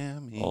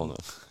 Oh, no.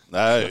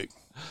 No.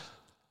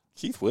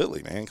 Keith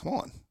Whitley, man. Come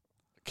on.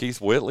 Keith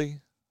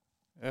Whitley?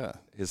 Yeah.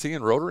 Is he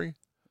in Rotary?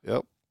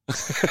 Yep.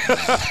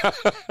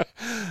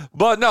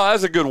 But, no,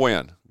 that's a good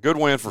win. Good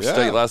win for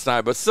State last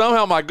night. But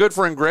somehow my good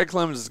friend Greg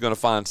Clemens is going to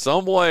find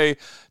some way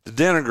to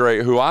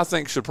denigrate who I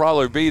think should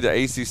probably be the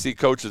ACC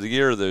Coach of the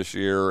Year this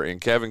year in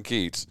Kevin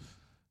Keats.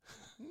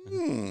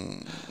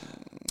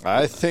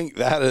 I think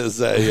that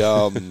is a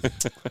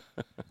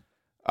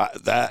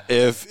That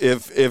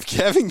if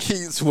Kevin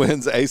Keats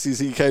wins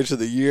ACC Coach of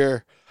the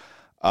Year,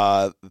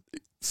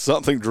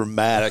 something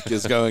dramatic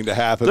is going to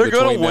happen. They're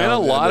going to win a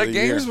lot of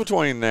games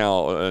between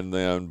now and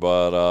then,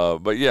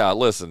 but yeah,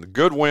 listen,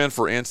 good win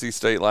for NC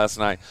State last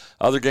night.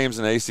 Other games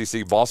in the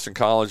ACC: Boston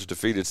College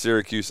defeated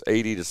Syracuse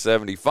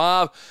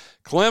 80-75.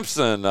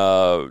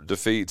 Clemson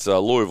defeats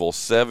Louisville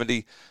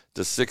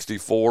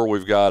 70-64.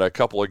 We've got a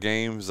couple of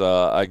games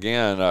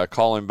again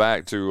calling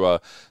back to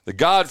the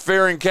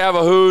God-fearing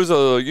Cavahoos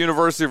of the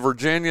University of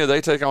Virginia.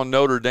 They take on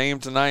Notre Dame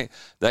tonight.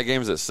 That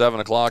game is at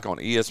 7:00 on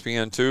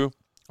ESPN2.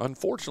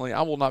 Unfortunately,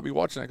 I will not be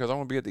watching that because I'm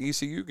going to be at the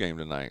ECU game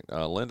tonight.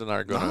 Linda and I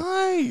are going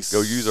to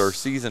go use our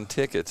season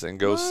tickets and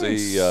go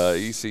see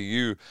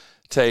ECU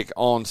take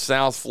on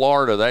South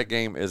Florida. That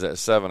game is at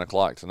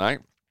 7:00 tonight.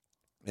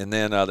 And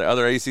then the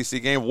other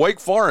ACC game, Wake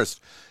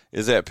Forest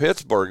is at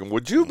Pittsburgh. And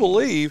would you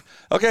believe,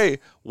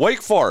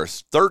 Wake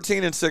Forest,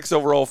 13-6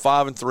 overall,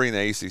 5-3 in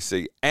the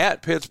ACC.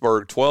 At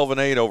Pittsburgh,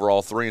 12-8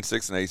 overall,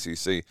 3-6 in the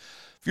ACC.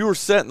 If you were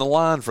setting the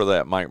line for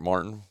that, Mike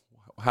Martin,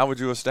 how would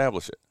you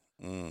establish it?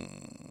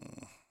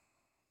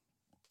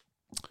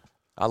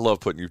 I love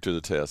putting you to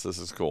the test. This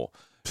is cool.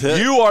 Pitt.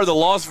 You are the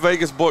Las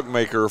Vegas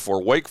bookmaker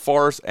for Wake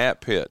Forest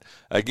at Pitt.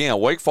 Again,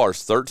 Wake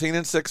Forest,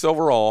 13-6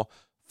 overall,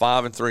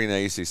 5-3 in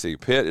the ACC.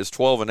 Pitt is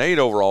 12-8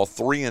 overall,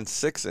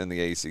 3-6 in the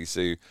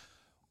ACC.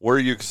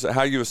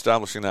 How are you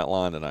establishing that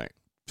line tonight?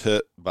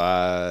 Pitt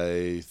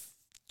by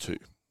 2.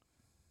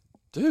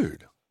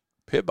 Dude,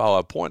 Pitt by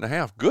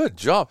 1.5. Good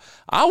job.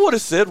 I would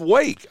have said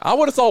Wake. I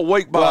would have thought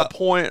Wake by a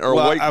point or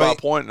Wake by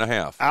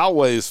 1.5. I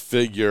always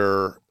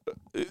figure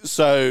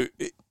so.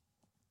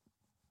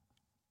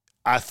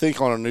 I think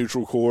on a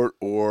neutral court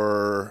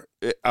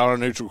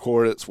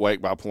it's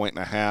Wake by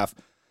 1.5.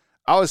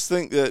 I always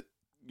think that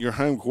your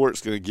home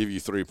court's going to give you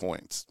 3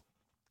 points.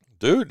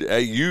 Dude,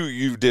 hey,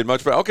 you did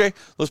much better. Okay,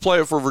 let's play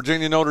it for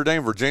Virginia Notre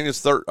Dame.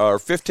 Virginia's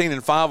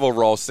 15-5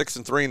 overall,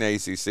 6-3 in the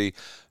ACC.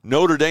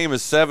 Notre Dame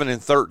is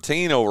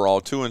 7-13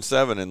 overall,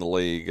 2-7 in the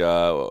league.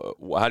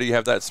 How do you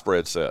have that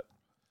spread set?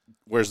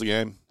 Where's the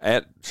game?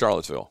 At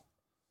Charlottesville.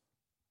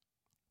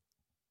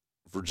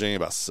 Virginia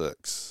by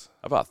 6.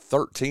 How about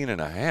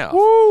 13.5?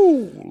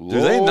 Woo! Do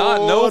they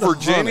not know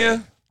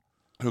Virginia,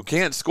 who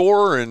can't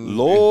score? And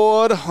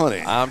Lord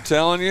honey. I'm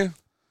telling you,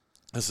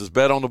 this is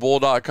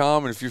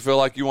betonthebull.com, and if you feel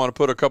like you want to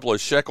put a couple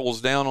of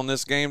shekels down on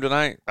this game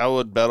tonight, I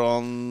would bet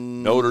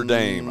on Notre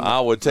Dame.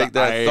 I would take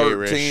that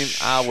Irish.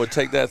 13. I would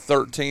take that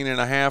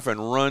 13.5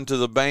 and run to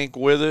the bank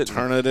with it.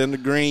 Turn it into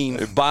green.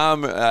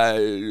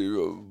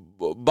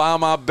 Buy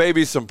my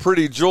baby some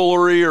pretty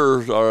jewelry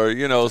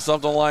or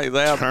something like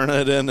that. Turn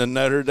it into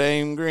Notre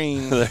Dame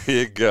green. There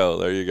you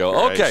go.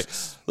 Okay,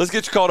 let's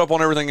get you caught up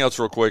on everything else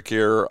real quick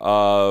here.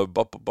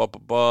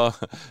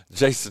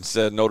 Jason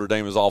said Notre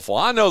Dame is awful.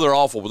 I know they're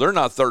awful, but they're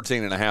not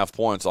 13.5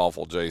 points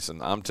awful, Jason.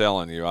 I'm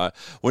telling you.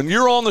 When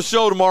you're on the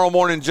show tomorrow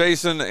morning,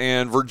 Jason,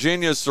 and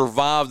Virginia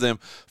survived them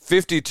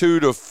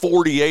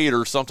 52-48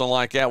 or something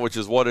like that, which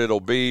is what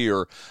it'll be,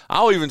 or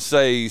I'll even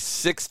say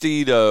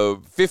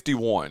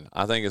 60-51.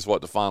 I think is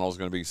what the final is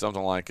going to be,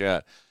 something like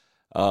that.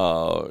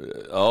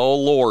 Oh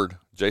Lord,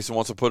 Jason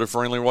wants to put a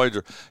friendly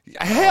wager.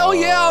 Hell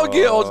yeah, I'll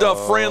get a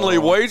friendly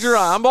wager.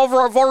 I've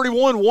already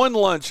won one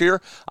lunch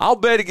here. I'll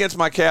bet against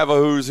my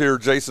Cavahoos here,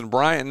 Jason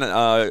Bryant.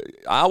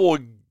 I will.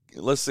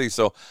 Let's see.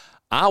 So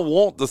I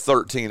want the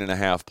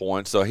 13.5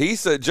 points. So he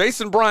said,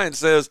 Jason Bryant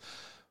says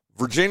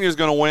Virginia's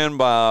going to win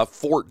by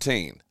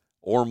 14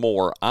 or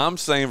more. I'm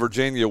saying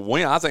Virginia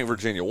win. I think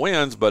Virginia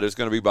wins, but it's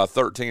going to be by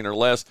 13 or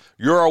less.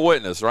 You're our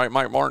witness, right,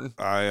 Mike Martin?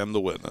 I am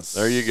the witness.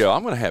 There you go.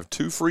 I'm going to have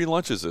 2 free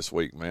lunches this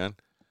week, man.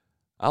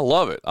 I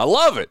love it.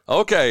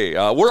 Okay,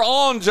 we're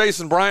on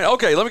Jason Bryant.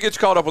 Okay, let me get you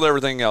caught up with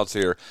everything else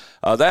here.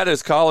 That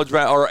is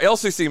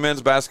LCC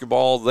men's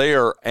basketball. They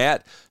are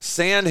at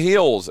Sand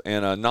Hills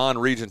in a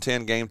non-Region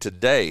 10 game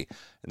today.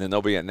 And then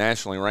they'll be at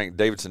nationally ranked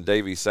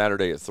Davidson-Davies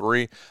Saturday at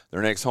 3.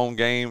 Their next home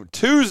game,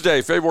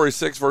 Tuesday, February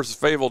 6th versus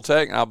Fayetteville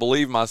Tech. And I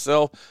believe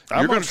myself,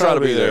 you're going to try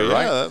to be there,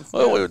 right?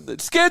 Well,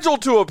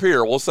 scheduled to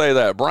appear, we'll say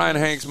that. Brian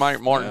Hanks,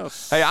 Mike Martin.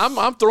 Yes. Hey,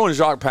 I'm throwing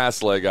Jacques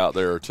Passeleg out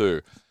there,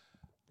 too.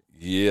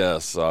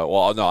 Yes.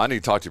 Well, no, I need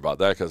to talk to you about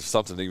that because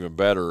something even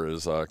better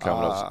is coming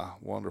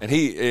up. Wonderful.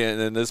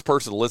 And this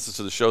person listens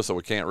to the show, so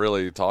we can't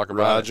really talk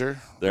about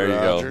Roger. There you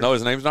go. No,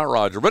 his name's not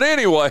Roger. But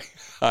anyway,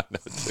 I know,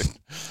 dude.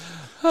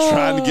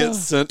 Trying to get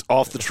sent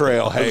off the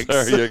trail, Hanks.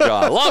 There you go.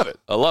 I love it.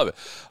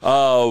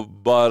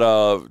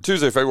 But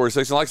Tuesday, February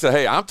 16th, like I said,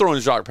 hey, I'm throwing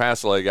Jacques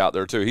Passeleg out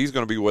there, too. He's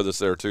going to be with us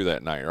there, too,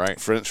 that night, right?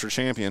 French for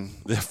champion.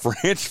 The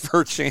French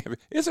for champion.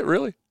 Is it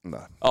really?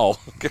 No. Oh,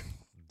 okay.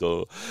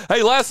 Duh.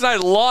 Hey, last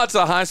night, lots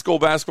of high school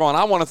basketball, and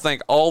I want to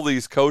thank all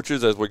these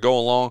coaches as we go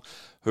along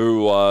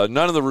who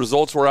none of the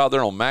results were out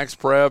there on Max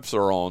Preps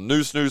or on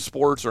News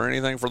Sports or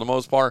anything for the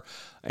most part.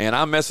 And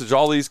I messaged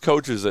all these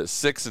coaches at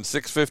 6 and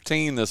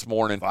 6:15 this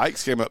morning.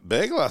 Vikes came up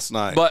big last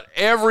night. But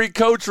every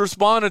coach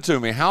responded to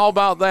me. How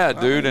about that,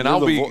 dude? And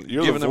I'll be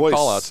giving them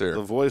call-outs here.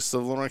 The voice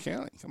of Lenore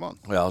County. Come on.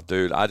 Well,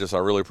 dude, I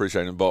really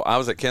appreciate them both. I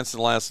was at Kinston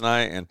last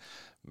night, and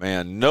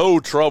Man, no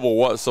trouble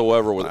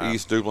whatsoever with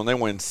East Duplin. They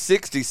win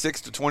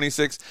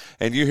 66-26,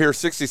 and you hear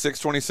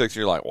 66-26, and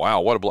you're like,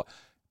 wow, what a blow.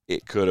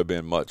 It could have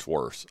been much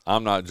worse.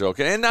 I'm not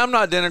joking. And I'm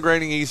not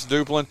denigrating East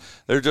Duplin.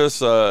 They're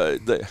just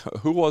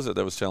who was it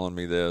that was telling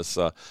me this?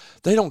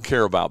 They don't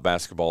care about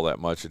basketball that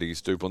much at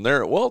East Duplin.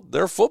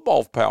 They're a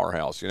football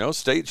powerhouse,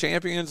 state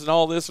champions and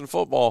all this in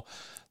football.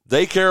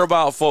 They care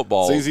about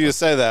football. It's easy to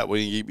say that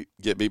when you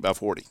get beat by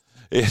 40.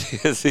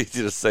 It is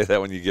easy to say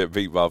that when you get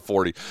beat by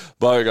 40.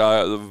 But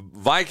the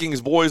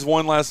Vikings boys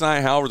won last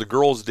night. However, the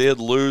girls did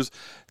lose.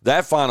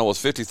 That final was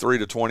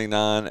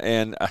 53-29,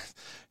 and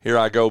here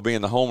I go being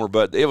the homer,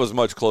 but it was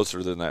much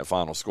closer than that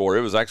final score.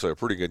 It was actually a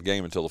pretty good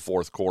game until the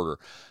fourth quarter.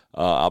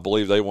 I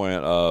believe they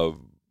went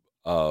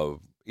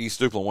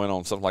East Duplin went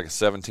on something like a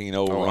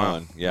 17-0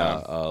 run.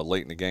 Wow.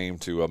 Late in the game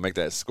to make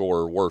that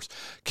score worse.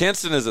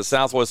 Kinston is at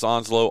Southwest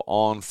Onslow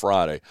on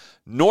Friday.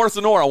 North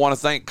and North, I want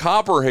to thank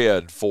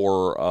Copperhead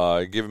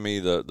for giving me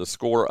the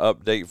score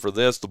update for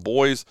this. The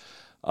boys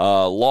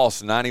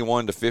lost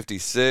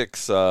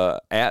 91-56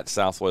 at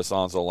Southwest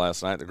Onslow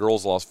last night. The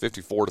girls lost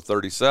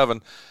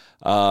 54-37.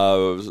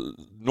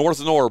 North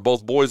and North,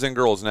 both boys and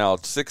girls now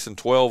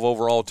 6-12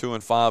 overall,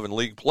 2-5 in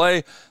league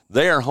play.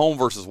 They are home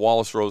versus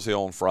Wallace Rose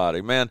Hill on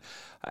Friday. Man,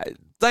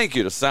 thank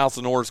you to South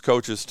and North's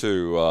coaches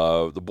too.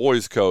 The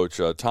boys coach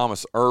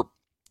Thomas Earp.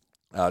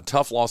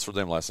 Tough loss for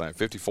them last night,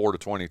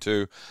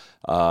 54-22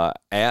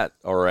 at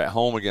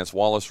home against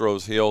Wallace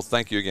Rose Hill.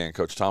 Thank you again,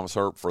 Coach Thomas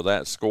Earp, for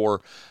that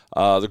score.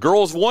 The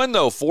girls won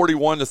though,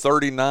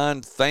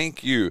 41-39.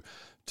 Thank you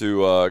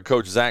to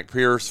Coach Zach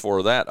Pierce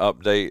for that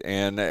update,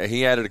 and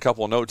he added a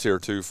couple of notes here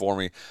too for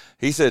me.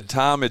 He said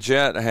Ty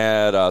Midgett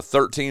had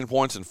 13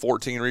 points and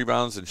 14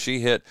 rebounds, and she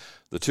hit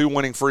the 2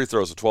 winning free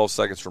throws with 12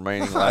 seconds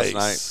remaining last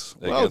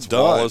night against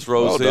Wallace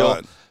Rose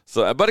Hill.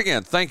 So, but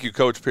again, thank you,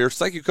 Coach Pierce.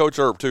 Thank you, Coach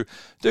Earp, too.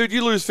 Dude,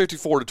 you lose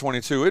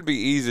 54-22. It'd be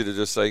easy to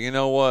just say, you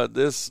know what,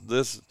 this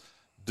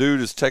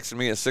dude is texting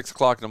me at 6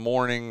 o'clock in the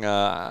morning.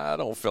 I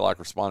don't feel like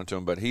responding to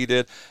him, but he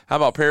did. How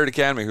about Parrott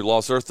Academy, who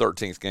lost their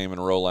 13th game in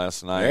a row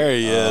last night? There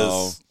he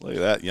is. Look at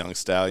that young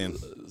stallion.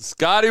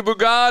 Scotty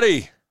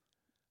Bugatti.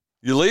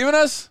 You leaving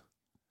us?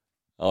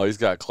 Oh, he's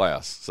got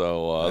class.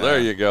 So there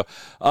you go.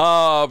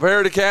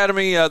 Parrott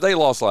Academy, they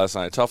lost last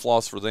night. Tough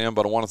loss for them,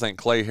 but I want to thank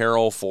Clay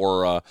Harrell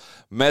for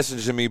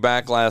messaging me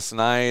back last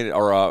night,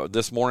 or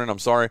this morning, I'm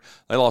sorry.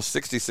 They lost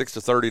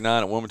 66-39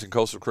 at Wilmington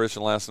Coastal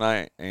Christian last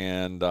night,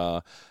 and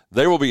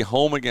they will be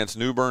home against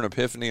New Bern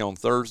Epiphany on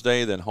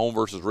Thursday, then home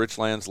versus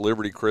Richlands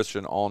Liberty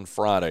Christian on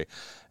Friday.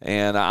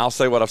 And I'll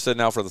say what I've said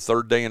now for the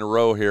third day in a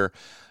row here.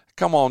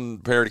 Come on,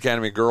 Parrott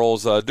Academy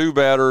girls, do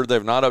better.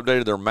 They've not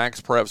updated their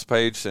Max Preps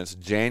page since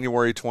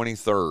January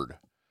 23rd,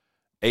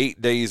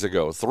 8 days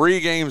ago, 3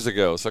 games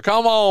ago. So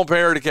come on,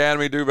 Parrott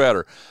Academy, do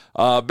better.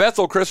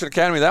 Bethel Christian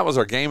Academy, that was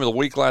our game of the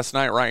week last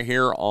night right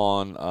here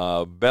on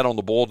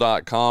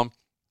betonthebull.com.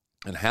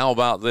 And how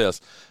about this?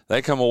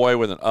 They come away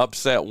with an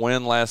upset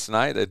win last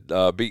night. They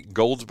beat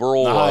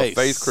Goldsboro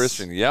Faith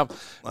Christian. Yep.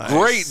 Nice.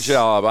 Great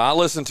job. I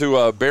listened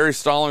to Barry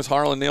Stallings,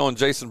 Harlan Neal, and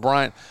Jason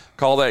Bryant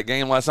call that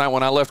game last night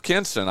when I left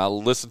Kinston. I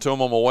listened to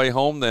them on my way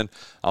home. Then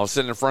I was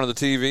sitting in front of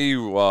the TV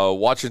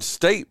watching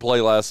State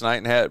play last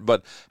night, and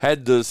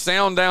had the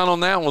sound down on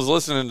that and was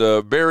listening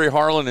to Barry,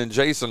 Harlan, and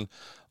Jason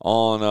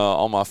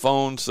on my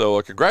phone.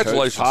 So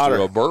congratulations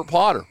to Bert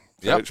Potter.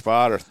 Coach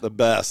Potter, the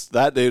best.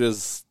 That dude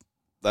is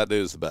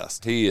the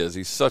best. He is.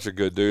 He's such a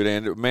good dude.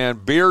 And, man,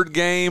 Beard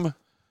game.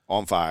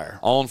 On fire.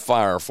 On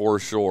fire, for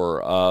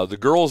sure. The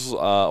girls,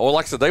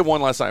 like I said, they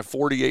won last night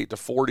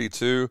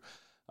 48-42.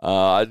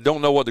 I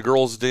don't know what the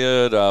girls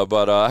did,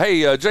 but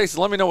hey,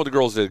 Jason, let me know what the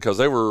girls did, because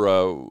they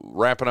were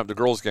wrapping up the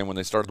girls' game when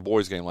they started the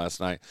boys' game last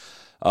night.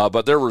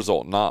 But their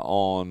result, not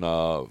on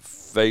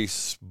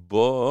Facebook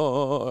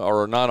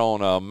or not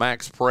on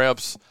Max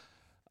Preps.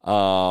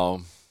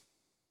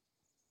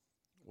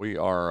 We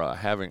are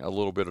having a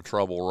little bit of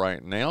trouble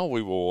right now.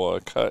 We will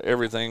cut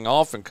everything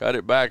off and cut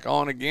it back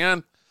on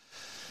again.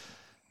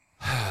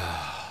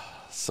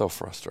 So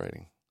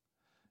frustrating.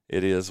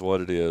 It is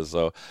what it is.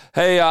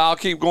 Hey, I'll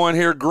keep going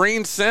here.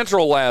 Green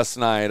Central last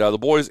night. The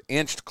boys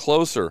inched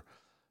closer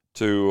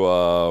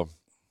to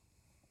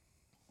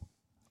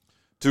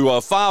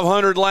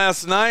 500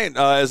 last night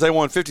as they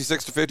won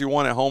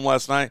 56-51 at home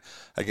last night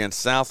against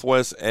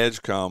Southwest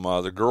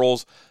Edgecombe. The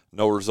girls,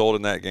 no result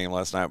in that game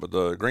last night, but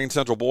the Green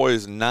Central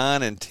boys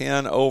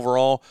 9-10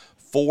 overall,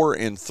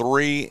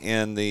 4-3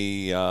 in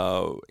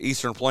the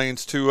Eastern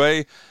Plains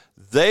 2A.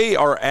 They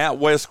are at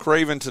West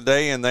Craven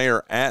today, and they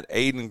are at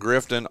Aiden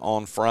Grifton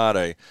on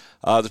Friday.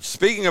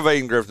 Speaking of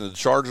Aiden Grifton, the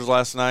Chargers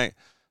last night,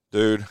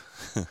 dude,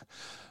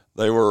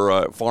 they were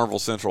at Farmville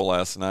Central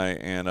last night,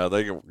 and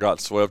they got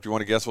swept. You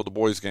want to guess what the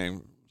boys'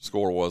 game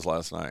score was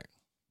last night?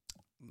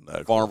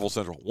 Farmville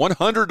Central,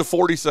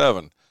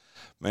 100-47.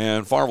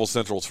 Man, Farmville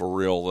Central's for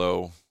real,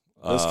 though.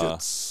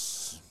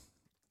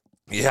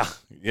 Yeah,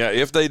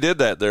 if they did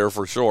that there,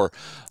 for sure.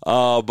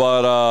 But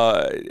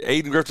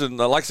Aiden Grifton,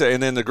 like I said,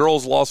 and then the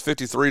girls lost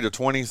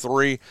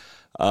 53-23.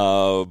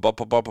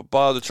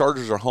 The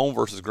Chargers are home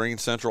versus Green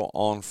Central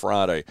on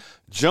Friday.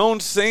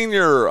 Jones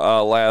Senior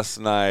last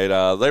night,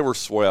 they were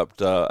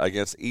swept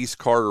against East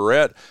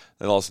Carteret.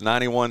 They lost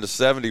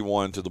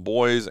 91-71 to the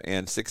boys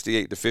and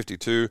 68-52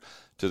 to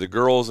the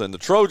girls. And the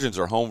Trojans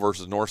are home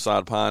versus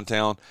Northside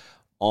Pinetown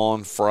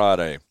on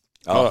Friday.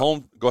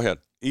 Home. Go ahead.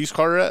 East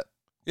Carteret?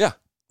 Yeah.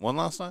 Won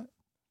last night?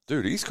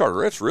 Dude, East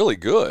Carteret's really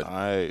good.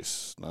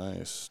 Nice.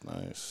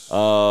 Dude,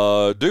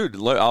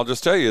 I'll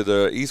just tell you,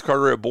 the East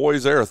Carteret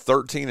boys, they're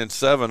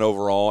 13-7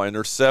 overall, and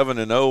they're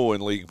 7-0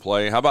 in league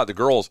play. How about the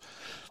girls?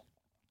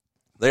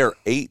 They are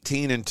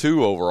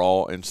 18-2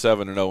 overall and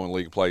 7-0 in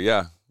league play.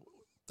 Yeah.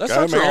 That's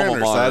not your alma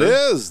mater.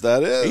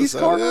 That is. East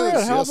Carteret.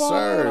 How yes,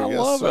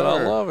 about sir. it?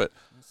 I love it.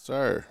 Yes,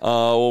 sir.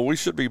 Well, we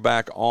should be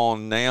back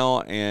on now,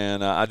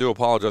 and I do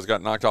apologize.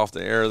 Got knocked off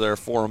the air there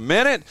for a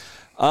minute.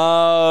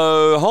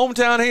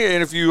 Hometown here,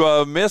 and if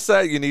you missed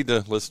that, you need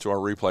to listen to our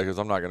replay because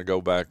I'm not going to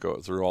go back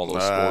through all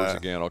those scores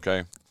again,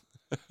 okay?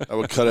 That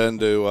would cut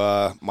into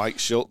Mike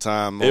Schilt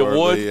time. It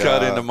would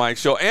cut into Mike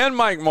Schilt and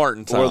Mike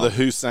Martin time. Or the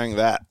Who Sang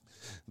That.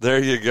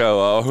 There you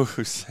go.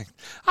 Who sang?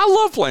 I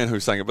love playing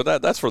Who Sang It,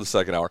 but that's for the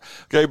second hour.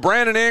 Okay,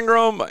 Brandon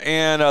Ingram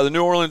and the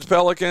New Orleans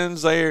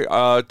Pelicans, they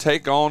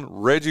take on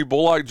Reggie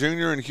Bullock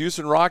Jr. and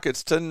Houston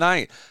Rockets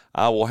tonight.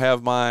 I will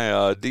have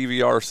my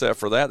DVR set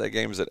for that. That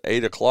game is at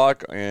 8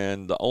 o'clock,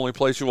 and the only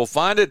place you will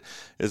find it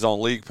is on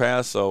League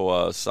Pass,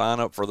 so sign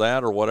up for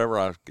that or whatever.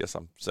 I guess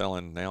I'm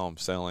selling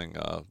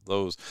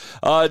those.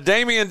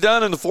 Damian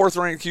Dunn and the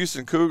 4th-ranked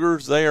Houston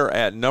Cougars, they are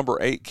at number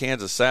 8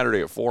 Kansas Saturday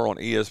at 4 on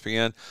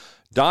ESPN.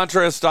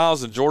 Dontrez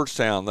Styles and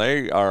Georgetown,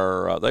 they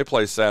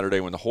play Saturday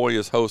when the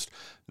Hoyas host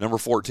number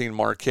 14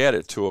 Marquette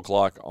at 2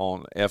 o'clock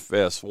on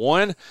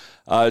FS1.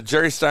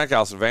 Jerry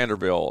Stackhouse and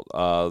Vanderbilt,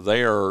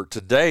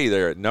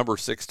 they're at number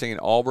 16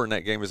 Auburn.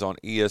 That game is on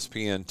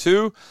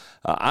ESPN2.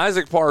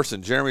 Isaac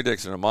Parson, Jeremy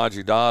Dixon, and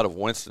Amaji Dodd of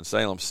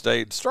Winston-Salem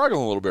State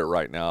struggling a little bit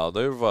right now.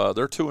 They're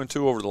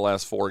 2-2 over the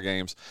last 4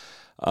 games,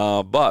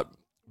 but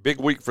big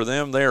week for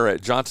them. They're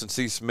at Johnson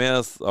C.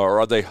 Smith,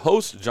 or they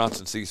host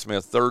Johnson C.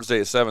 Smith Thursday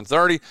at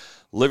 7:30.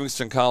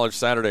 Livingston College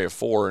Saturday at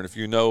 4. And if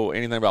you know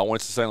anything about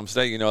Winston-Salem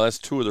State, you know that's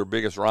 2 of their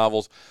biggest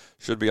rivals.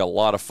 Should be a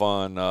lot of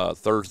fun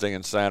Thursday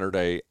and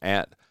Saturday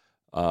at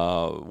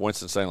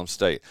Winston-Salem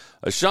State.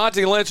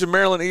 Ashanti Lynch and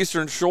Maryland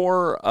Eastern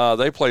Shore,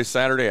 they play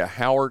Saturday at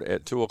Howard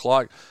at 2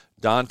 o'clock.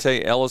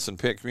 Dante Ellis and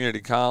Pitt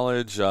Community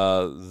College,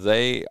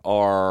 they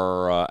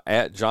are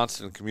at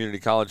Johnston Community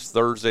College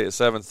Thursday at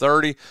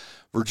 7:30.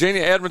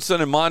 Virginia Edmondson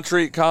and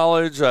Montreat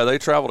College, they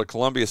travel to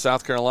Columbia,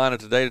 South Carolina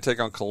today to take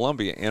on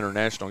Columbia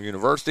International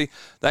University.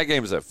 That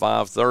game is at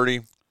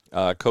 5:30.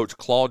 Coach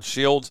Claude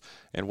Shields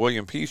and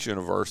William Peace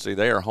University,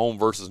 they are home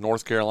versus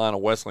North Carolina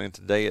Wesleyan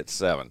today at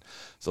 7.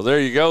 So there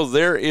you go.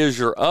 There is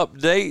your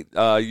update.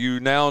 You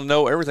now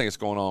know everything that's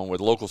going on with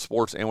local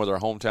sports and with our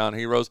hometown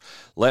heroes.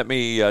 Let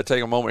me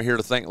take a moment here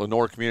to thank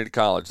Lenore Community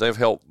College. They've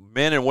helped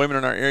men and women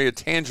in our area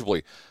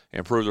tangibly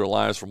improve their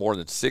lives for more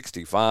than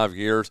 65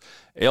 years.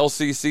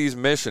 LCC's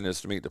mission is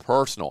to meet the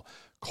personal,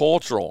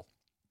 cultural,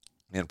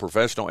 and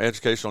professional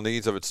educational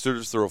needs of its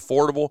students through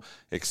affordable,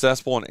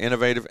 accessible, and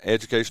innovative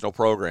educational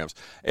programs.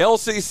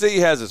 LCC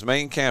has its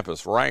main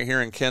campus right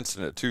here in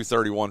Kinston at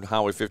 231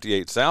 Highway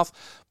 58 South,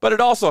 but it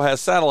also has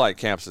satellite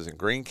campuses in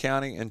Greene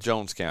County and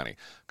Jones County.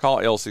 Call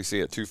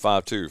LCC at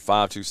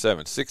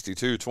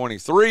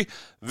 252-527-6223.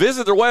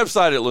 Visit their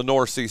website at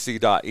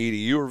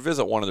lenorecc.edu or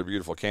visit one of their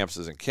beautiful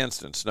campuses in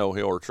Kinston, Snow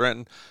Hill, or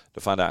Trenton to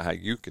find out how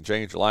you can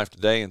change your life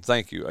today. And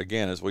thank you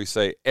again, as we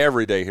say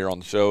every day here on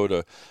the show,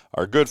 to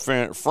our good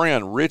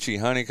friend Richie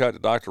Honeycutt, to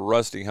Dr.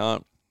 Rusty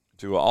Hunt,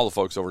 to all the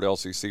folks over at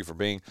LCC for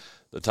being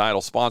the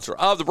title sponsor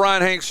of the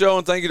Brian Hanks Show.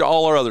 And thank you to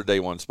all our other Day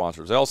One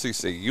sponsors: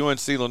 LCC,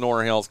 UNC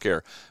Lenore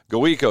Healthcare,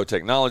 GoEco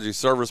Technology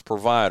Service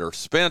Provider,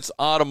 Spence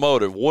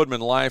Automotive,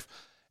 Woodman Life,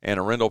 and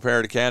Arendelle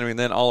Parrott Academy, and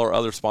then all our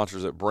other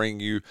sponsors that bring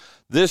you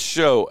this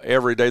show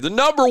every day. The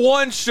number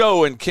 1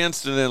 show in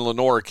Kinston and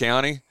Lenore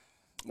County.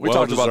 We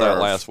talked about that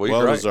last week,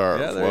 right?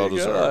 Deserved. Yeah, well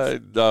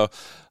deserved.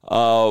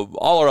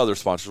 All our other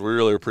sponsors, we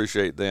really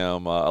appreciate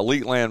them.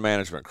 Elite Land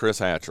Management, Chris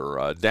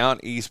Hatcher, Down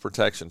East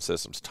Protection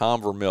Systems,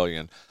 Tom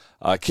Vermillion,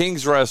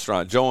 King's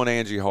Restaurant, Joe and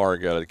Angie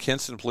Harga, the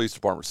Kinston Police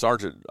Department,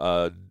 Sergeant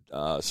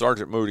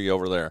Moody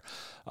over there,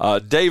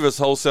 Davis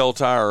Wholesale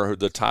Tire,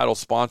 the title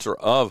sponsor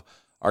of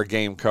our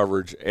game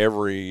coverage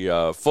every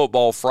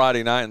football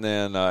Friday night, and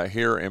then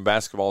here in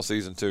basketball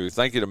season 2.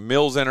 Thank you to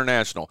Mills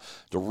International,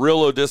 to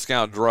Rillo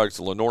Discount Drugs,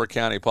 to Lenore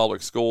County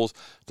Public Schools,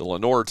 to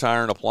Lenore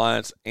Tire and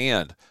Appliance,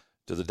 and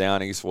to the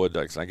Down East Wood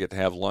Ducks. I get to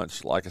have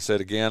lunch, like I said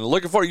again.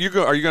 Looking for you.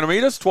 Are you going to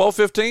meet us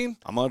 12:15?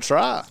 I'm going to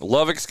try.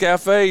 Lovex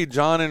Cafe,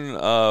 John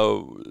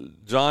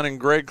and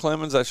Greg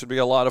Clemens. That should be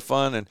a lot of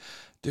fun. And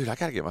dude, I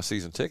got to get my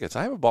season tickets.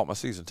 I haven't bought my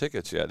season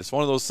tickets yet. It's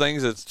one of those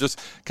things that's just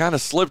kind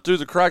of slipped through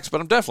the cracks, but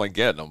I'm definitely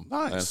getting them.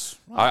 Nice.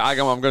 I'm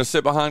going to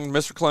sit behind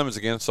Mr. Clemens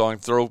again so I can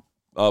throw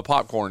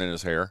popcorn in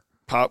his hair.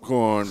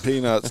 Popcorn,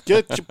 peanuts.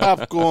 Get your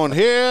popcorn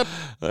here.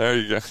 There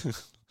you go.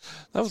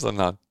 That was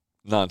a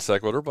non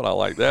sequitur, but I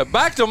like that.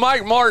 Back to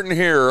Mike Martin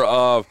here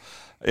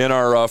in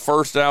our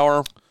first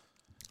hour.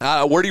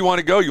 Where do you want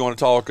to go? You want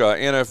to talk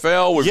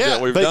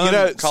NFL? We've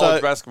done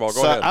college basketball.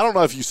 Go ahead. I don't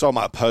know if you saw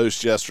my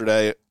post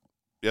yesterday or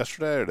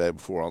the day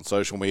before on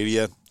social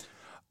media,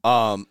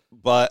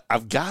 but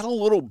I've got a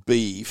little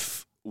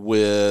beef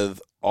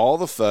with all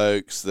the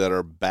folks that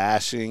are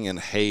bashing and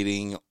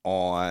hating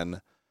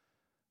on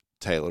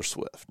Taylor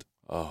Swift.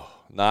 Oh,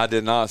 no, I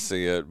did not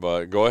see it,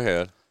 but go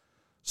ahead.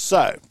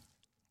 So,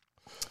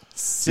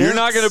 you're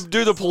not going to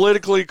do the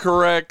politically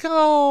correct.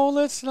 Oh,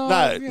 let's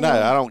not. No,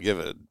 I don't give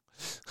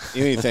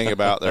anything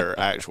about their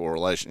actual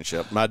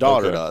relationship. My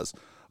daughter does,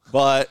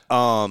 but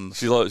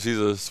she's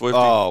a Swiftie.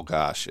 Oh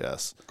gosh,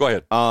 yes. Go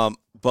ahead.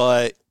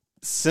 But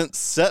since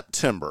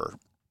September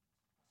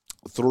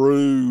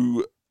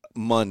through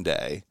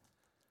Monday,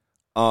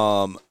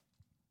 the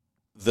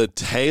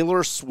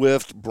Taylor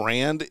Swift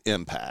brand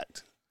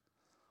impact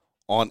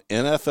on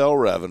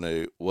NFL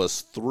revenue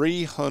was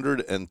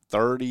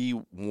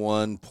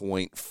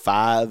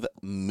 $331.5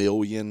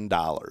 million.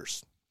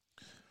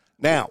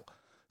 Now,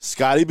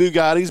 Scotty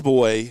Bugatti's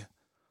boy,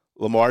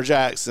 Lamar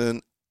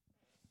Jackson,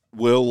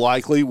 will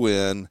likely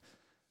win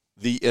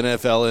the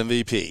NFL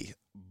MVP.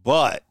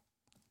 But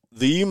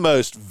the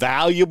most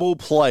valuable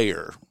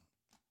player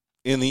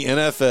in the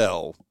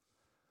NFL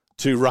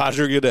to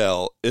Roger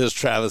Goodell is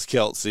Travis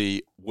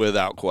Kelce,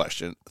 without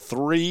question.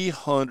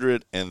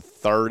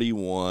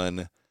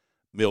 $331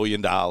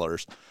 million.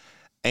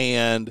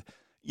 And,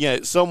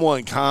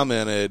 someone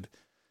commented,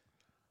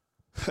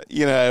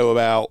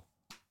 about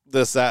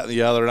this, that, and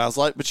the other. And I was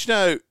like, but,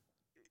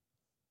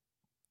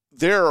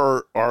 there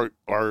are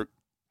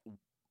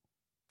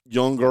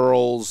young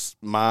girls,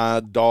 my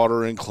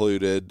daughter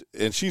included,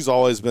 and she's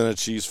always been a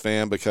Chiefs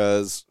fan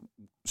because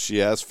she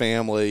has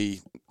family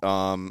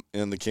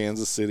in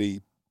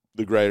the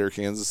greater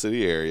Kansas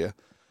City area.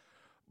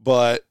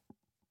 But,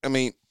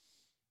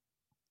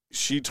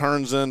 she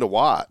turns in to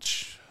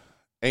watch.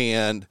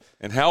 And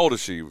how old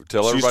is she?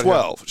 Tell everybody. She's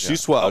 12.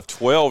 She's 12. A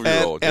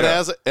 12-year-old. And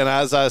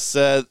as I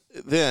said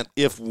then,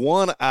 if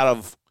 1 out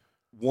of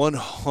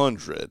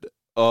 100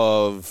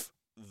 of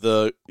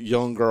the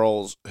young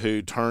girls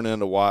who turn in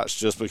to watch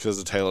just because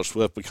of Taylor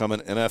Swift become an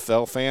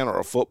NFL fan or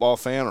a football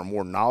fan or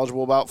more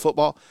knowledgeable about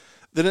football,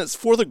 then it's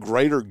for the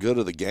greater good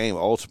of the game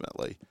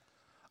ultimately.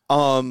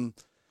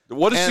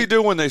 What does she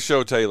do when they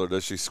show Taylor?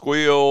 Does she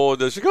squeal?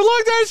 Does she go,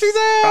 look, there she's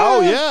there? Oh,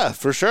 yeah,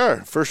 for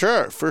sure.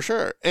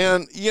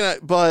 And,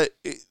 but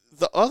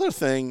the other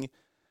thing,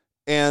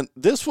 and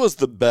this was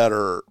the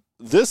better,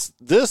 this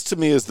to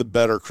me is the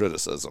better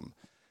criticism,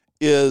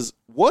 is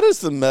what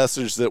is the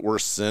message that we're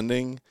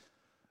sending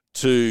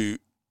to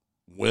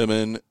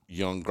women,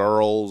 young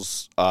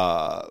girls,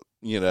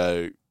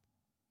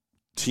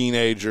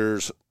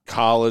 teenagers,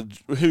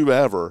 college,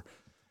 whoever,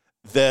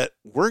 that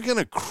we're going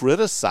to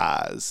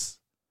criticize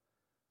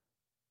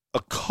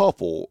a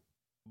couple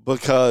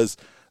because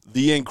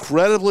the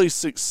incredibly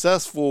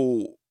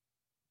successful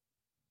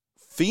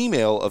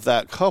female of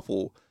that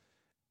couple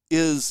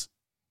is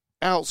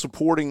out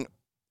supporting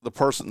the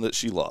person that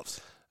she loves.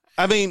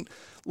 What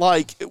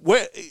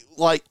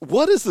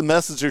is the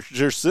message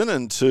you're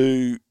sending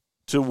to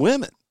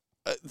women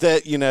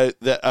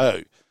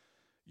that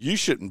you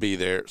shouldn't be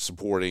there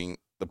supporting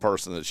the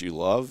person that you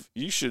love.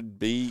 You should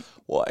be.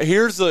 Well,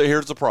 here's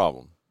the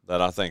problem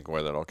that I think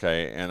with it.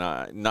 Okay, and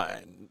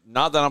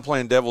not that I'm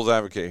playing devil's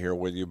advocate here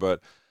with you, but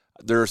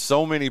there are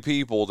so many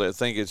people that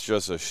think it's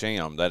just a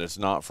sham, that it's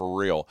not for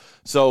real.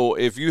 So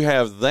if you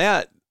have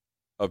that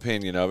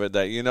opinion of it,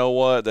 that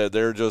that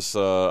they're just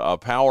a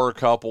power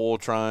couple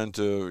trying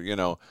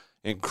to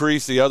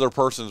increase the other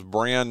person's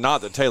brand. Not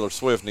that Taylor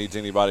Swift needs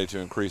anybody to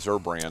increase her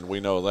brand. We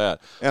know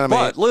that.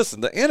 But listen,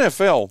 the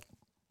NFL.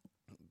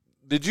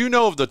 Did you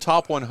know of the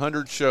top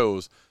 100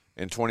 shows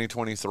in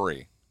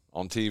 2023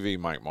 on TV,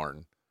 Mike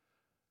Martin?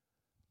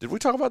 Did we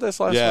talk about this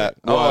last week?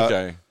 Oh,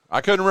 okay.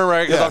 I couldn't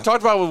remember because I've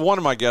talked about it with one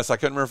of my guests. I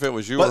couldn't remember if it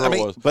was you or who it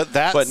was.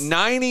 But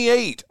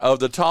 98 of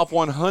the top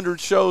 100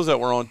 shows that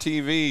were on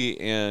TV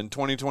in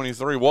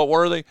 2023, what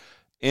were they?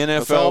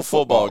 NFL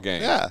football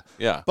games.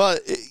 Yeah.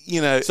 But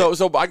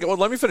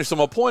let me finish. So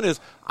my point is,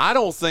 I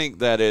don't think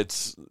that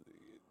it's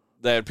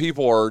that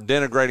people are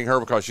denigrating her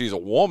because she's a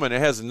woman. It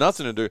has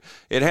nothing to do.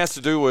 It has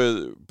to do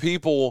with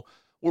people.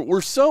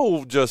 We're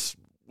so just.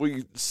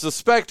 We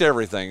suspect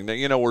everything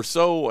that, we're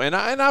so, and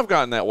I've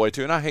gotten that way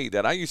too. And I hate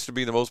that. I used to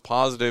be the most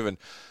positive and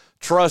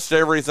trust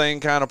everything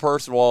kind of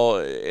person. Well,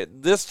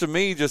 this to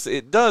me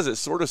it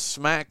sort of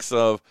smacks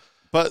of,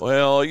 but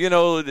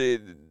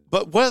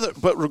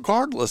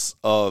regardless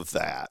of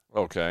that,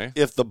 okay.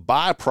 If the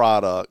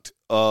byproduct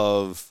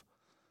of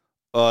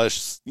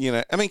us,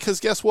 because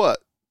guess what?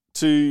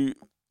 To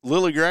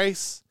Lily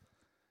Grace,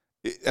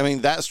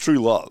 that's true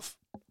love.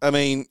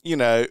 In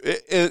that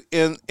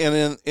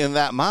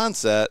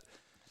mindset.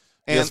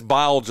 And, yes,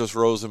 bile just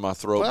rose in my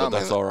throat, but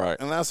that's all right.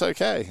 And that's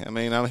okay. I'm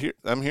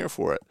here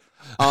for it.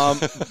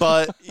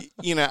 But,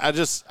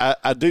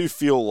 I do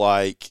feel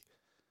like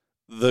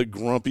the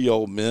grumpy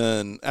old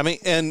men,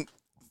 and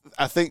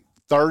I think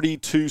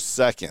 32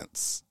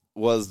 seconds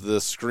was the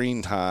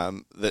screen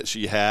time that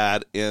she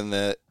had in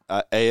the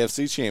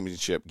AFC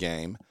Championship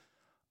game.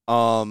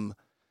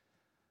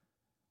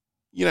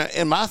 You know,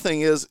 and my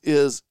thing is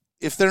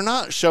if they're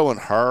not showing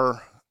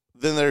her,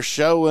 then they're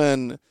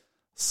showing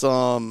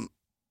some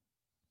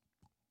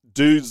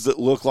dudes that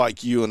look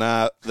like you and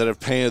I that have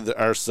painted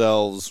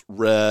ourselves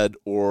red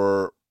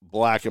or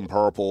black and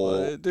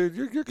purple. Dude,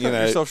 you're cutting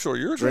yourself short.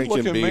 You're a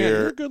good-looking man.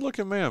 You're a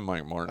good-looking man,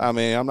 Mike Martin. I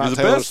mean, I'm not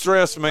the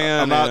best-dressed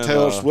man. I'm not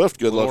Taylor Swift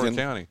good-looking.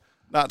 County.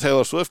 Not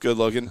Taylor Swift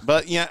good-looking.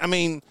 But, yeah, I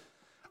mean,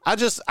 I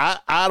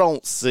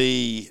don't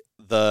see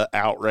the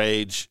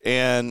outrage.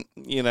 And,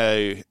 you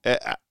know,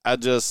 I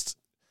just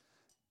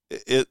 –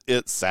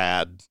 it's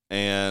sad.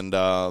 And,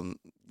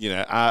 you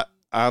know,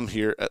 I'm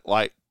here at,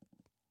 like,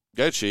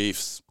 go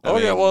Chiefs. I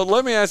mean, well,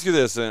 let me ask you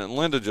this. And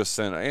Linda just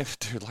sent it.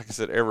 Dude, like I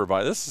said,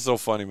 everybody. This is so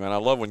funny, man. I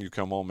love when you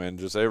come on, man.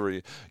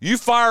 You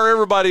fire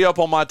everybody up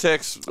on my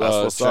text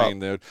chain,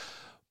 dude.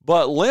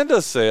 But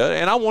Linda said,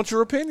 and I want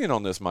your opinion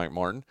on this, Mike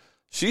Martin.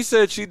 She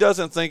said she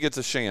doesn't think it's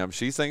a sham.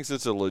 She thinks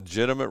it's a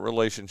legitimate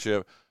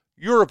relationship.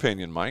 Your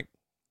opinion, Mike?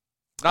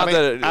 I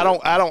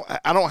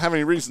don't have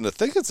any reason to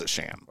think it's a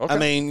sham. Okay. I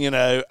mean, you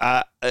know,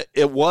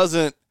 it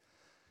wasn't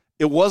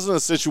a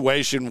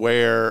situation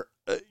where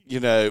you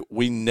know,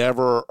 we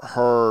never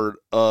heard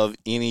of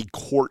any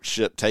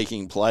courtship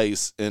taking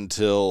place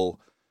until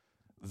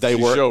they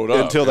were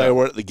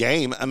at the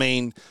game. I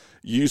mean,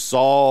 you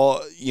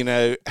saw, you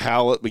know,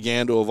 how it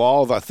began to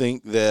evolve. I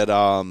think that,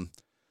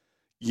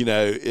 you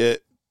know,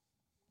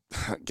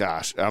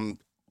 gosh, I'm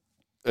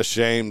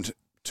ashamed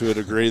to a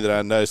degree that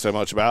I know so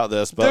much about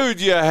this. But,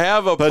 dude, you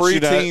have a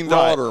preteen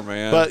daughter,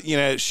 man. But, you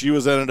know, she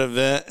was at an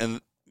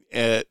event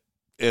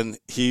and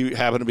he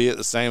happened to be at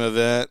the same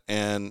event,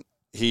 and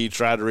he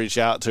tried to reach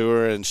out to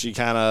her, and she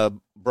kind of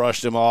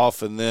brushed him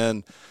off. And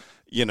then,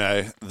 you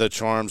know, the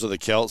charms of the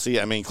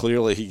Kelce. I mean,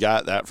 clearly he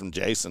got that from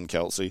Jason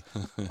Kelce.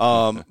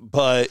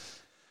 But,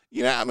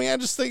 you know, I mean, I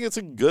just think it's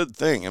a good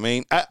thing. I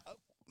mean,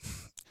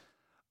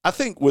 I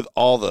think with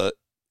all the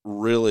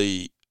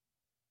really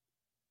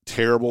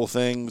terrible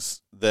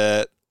things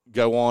that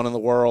go on in the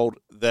world,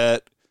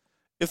 that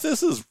if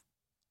this,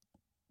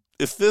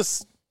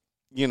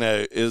 you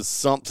know, is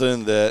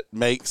something that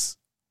makes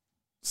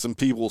some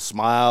people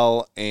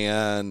smile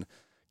and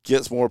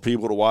gets more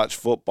people to watch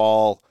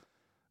football,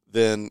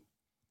 then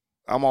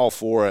I'm all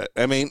for it.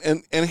 I mean,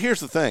 and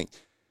here's the thing.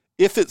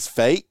 If it's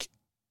fake,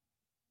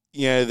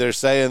 you know, they're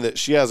saying that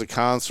she has a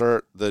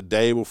concert the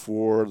day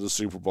before the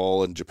Super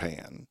Bowl in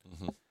Japan,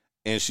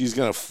 and she's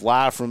going to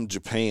fly from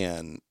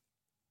Japan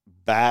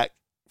back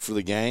for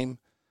the game,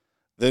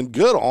 then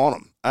good on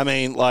them. I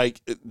mean, like,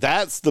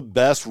 that's the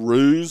best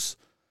ruse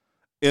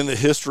in the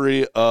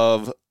history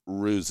of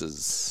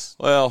ruses.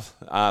 Well,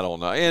 I don't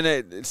know.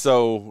 And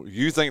so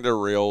you think they're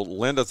real.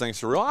 Linda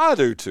thinks they're real. I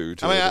do too.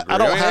 I mean, I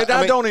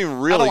don't even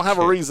really. I don't have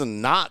a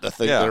reason not to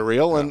think they're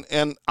real.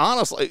 And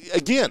honestly,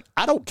 again,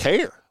 I don't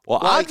care. Well,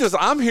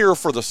 I'm here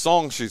for the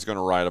song she's going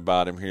to write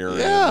about him here.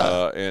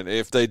 Yeah. And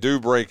if they do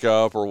break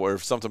up or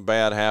if something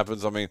bad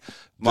happens, I mean,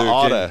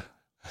 Maada.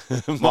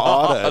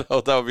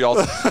 That would be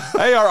awesome.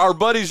 Hey, our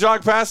buddy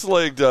Jacques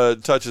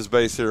Passeleg touches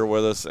base here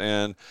with us,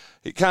 and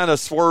he kind of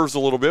swerves a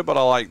little bit, but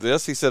I like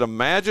this. He said,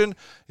 imagine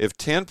if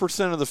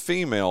 10% of the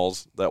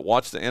females that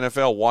watch the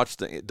NFL watch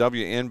the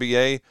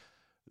WNBA,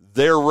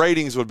 their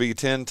ratings would be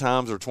 10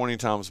 times or 20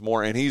 times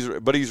more. And he's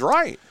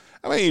right.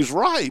 I mean, he's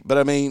right. But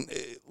I mean,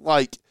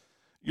 like,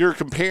 you're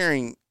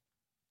comparing.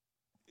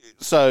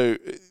 So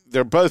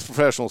they're both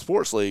professional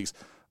sports leagues,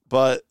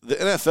 but the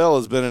NFL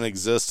has been in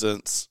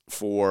existence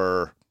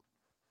for,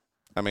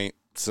 I mean,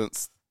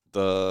 since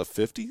the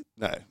 50s?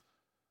 No.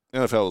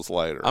 NFL was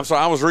later. I'm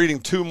sorry, I was reading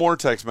two more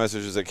text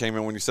messages that came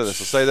in when you said this.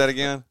 So say that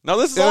again. No,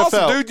 this is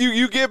awesome, dude.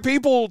 You get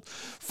people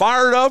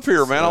fired up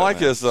here, man. I like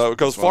this,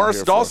 because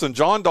Forrest Dawson,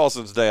 John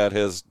Dawson's dad,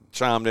 has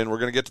chimed in. We're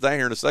going to get to that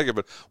here in a second.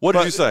 But what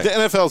did you say? The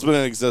NFL's been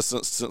in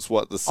existence since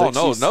what, the 60s?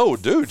 Oh, no,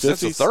 dude, 50s?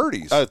 Since the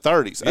 30s. Oh,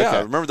 30s. Okay. Yeah,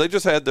 remember they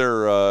just had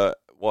their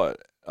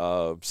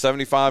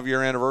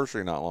 75-year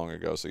anniversary not long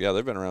ago. So yeah,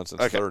 they've been around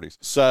since the 30s.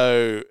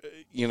 So,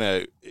 you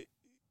know,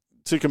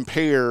 to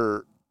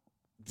compare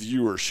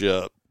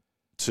viewership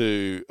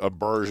to a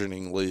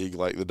burgeoning league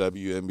like the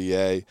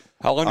WNBA.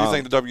 How long do you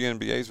think the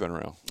WNBA's been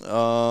around?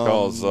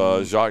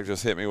 Because Jacques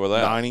just hit me with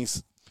that.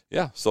 90s.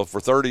 Yeah, so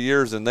for 30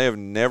 years, and they have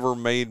never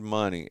made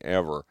money,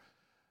 ever.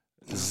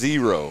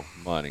 Zero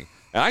money.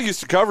 And I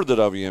used to cover the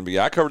WNBA.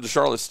 I covered the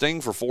Charlotte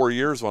Sting for 4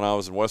 years when I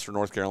was in Western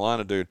North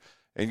Carolina, dude.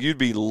 And you'd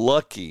be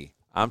lucky,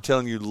 I'm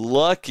telling you,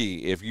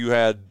 lucky if you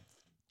had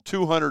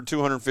 200,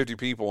 250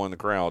 people in the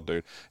crowd,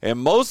 dude. And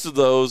most of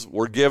those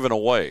were given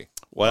away.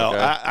 Well,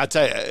 okay? I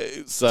tell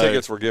you, so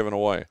tickets were given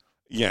away.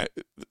 Yeah,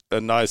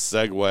 a nice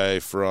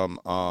segue from.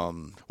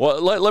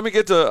 Well, let me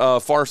get to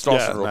Forrest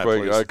Dawson real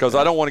quick, because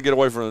I don't want to get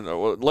away from.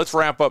 Let's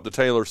wrap up the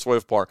Taylor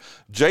Swift part.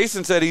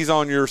 Jason said he's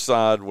on your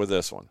side with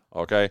this one,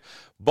 okay?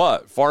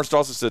 But Forrest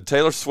Dawson said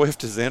Taylor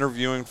Swift is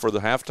interviewing for the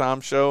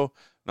halftime show.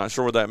 Not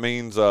sure what that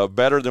means.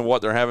 Better than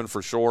what they're having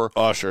for sure.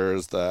 Usher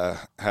is the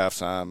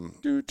halftime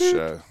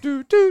show.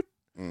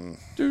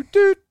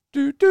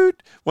 doot,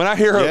 doot. When I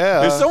hear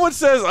if someone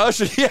says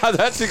Usher, yeah,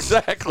 that's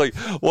exactly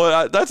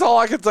that's all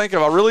I can think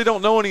of. I really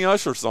don't know any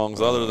Usher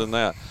songs other than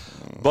that.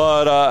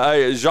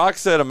 But Jacques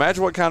said,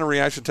 imagine what kind of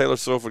reaction Taylor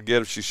Swift would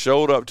get if she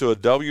showed up to a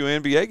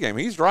WNBA game.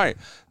 He's right.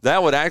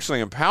 That would actually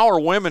empower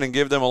women and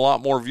give them a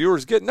lot more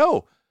viewers.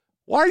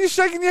 Why are you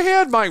shaking your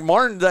head, Mike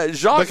Martin?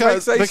 Jacques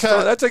makes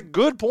that's a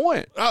good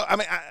point. I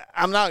mean,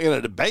 I'm not going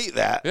to debate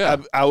that. Yeah.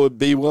 I would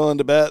be willing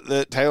to bet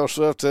that Taylor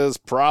Swift has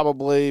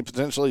probably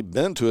potentially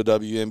been to a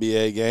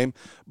WNBA game,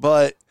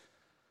 but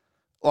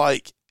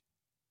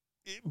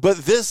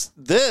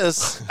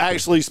this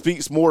actually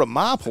speaks more to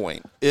my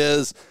point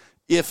is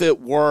if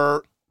it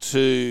were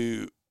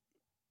to,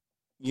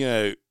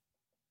 if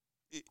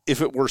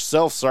it were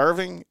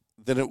self-serving,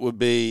 then it would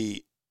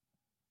be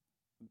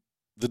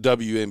the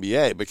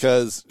WNBA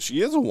because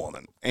she is a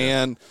woman.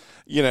 And,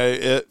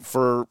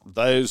 for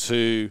those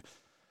who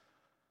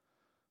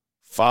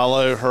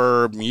follow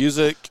her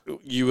music,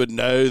 you would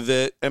know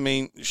that,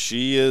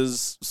 she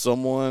is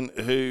someone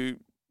who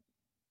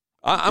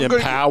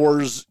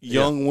empowers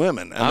young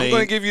women. I'm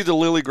going to give you the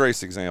Lily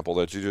Grace example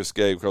that you just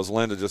gave because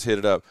Linda just hit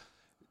it up.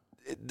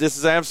 This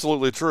is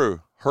absolutely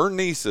true. Her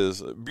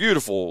nieces,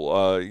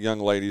 beautiful young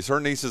ladies, her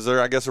nieces,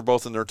 I guess are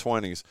both in their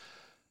 20s,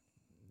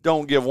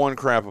 don't give one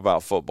crap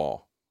about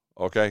football.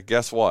 Okay,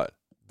 guess what?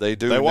 They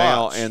do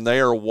now, and they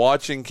are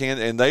watching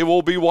and they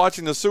will be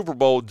watching the Super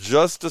Bowl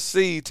just to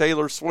see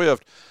Taylor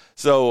Swift.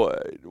 So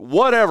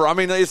whatever.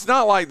 It's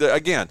not like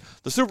the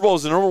Super Bowl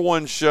is the number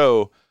one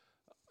show,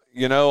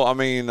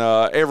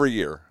 every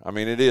year.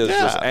 It is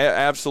just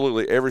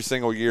absolutely every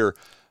single year.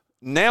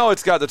 Now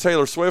it's got the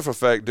Taylor Swift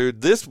effect,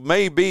 dude. This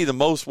may be the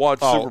most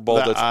watched Super Bowl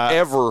that's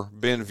ever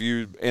been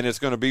viewed, and it's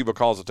going to be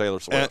because of Taylor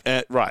Swift.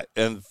 Right,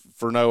 and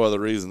for no other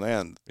reason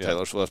than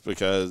Taylor Swift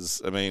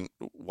because,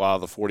 while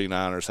the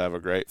 49ers have a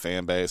great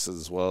fan base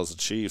as well as the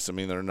Chiefs,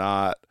 they're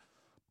not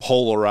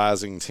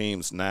polarizing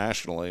teams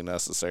nationally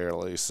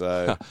necessarily.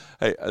 So,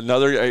 hey,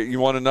 you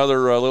want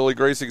another Lily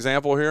Grace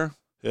example here?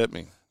 Hit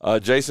me.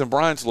 Jason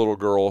Bryant's little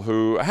girl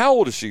how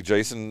old is she,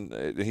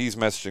 Jason? He's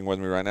messaging with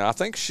me right now. I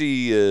think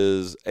she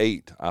is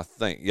 8, I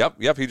think.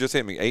 Yep, he just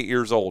hit me, 8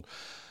 years old.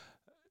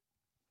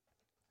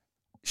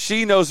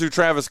 She knows who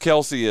Travis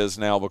Kelce is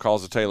now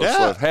because of Taylor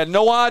Swift. Had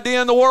no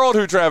idea in the world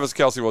who Travis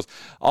Kelce was.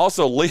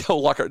 Also, Leo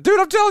Lockhart. Dude,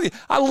 I'm telling you,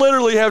 I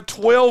literally have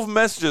 12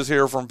 messages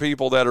here from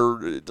people that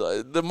are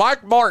the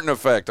Mike Martin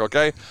effect,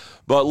 okay?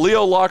 But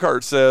Leo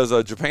Lockhart says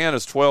Japan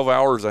is 12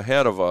 hours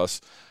ahead of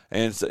us,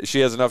 and she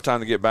has enough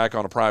time to get back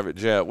on a private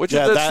jet, which is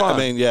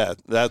fine.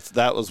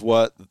 That was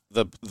what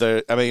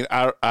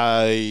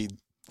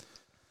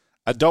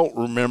I don't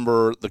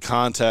remember the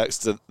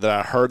context that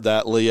I heard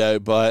that, Leo,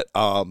 but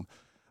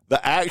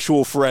the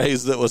actual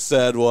phrase that was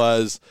said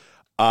was,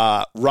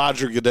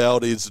 Roger Goodell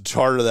needs to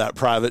charter that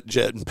private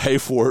jet and pay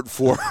for it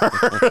for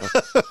her.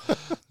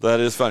 That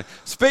is funny.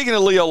 Speaking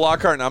of Leo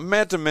Lockhart, and I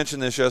meant to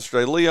mention this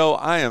yesterday. Leo,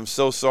 I am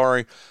so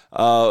sorry.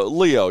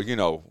 Leo,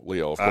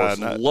 Leo, of course,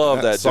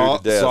 love that dude to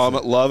death. Saw him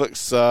at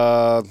Lovett's,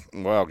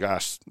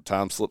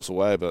 time slips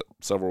away, but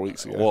several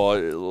weeks ago.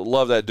 Well,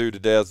 love that dude to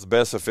death. The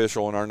best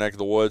official in our neck of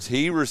the woods.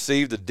 He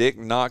received the Dick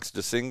Knox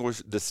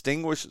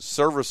Distinguished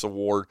Service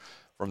Award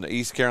from the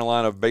East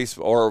Carolina the East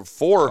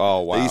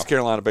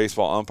Carolina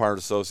Baseball Umpires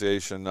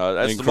Association.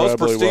 That's the most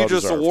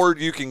prestigious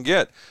award you can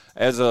get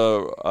as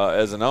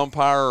an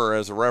umpire or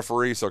as a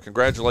referee. So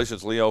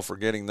congratulations, Leo, for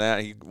getting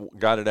that. He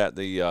got it at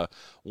the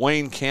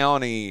Wayne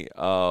County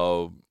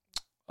Hot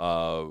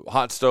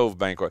Stove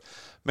Banquet.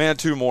 Man,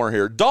 2 more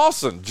here.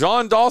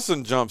 John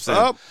Dawson jumps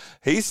in.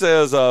 He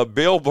says,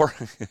 Bill Burr.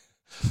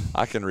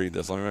 I can read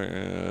this.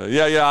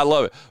 I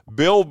love it.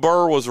 Bill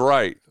Burr was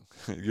right.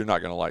 You're not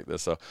going to like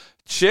this. So,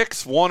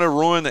 chicks want to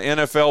ruin the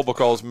NFL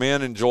because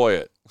men enjoy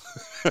it.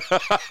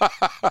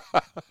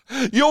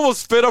 You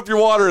almost spit up your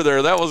water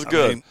there. That was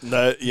good.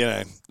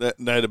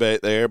 No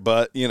debate there.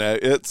 But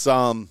it's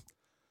I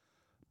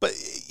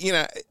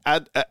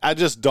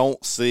just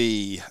don't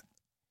see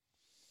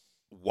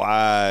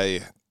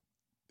why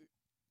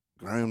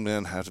grown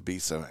men have to be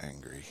so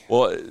angry.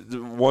 Well,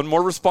 one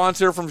more response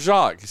here from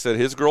Jacques. He said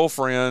his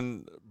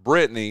girlfriend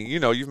Brittany,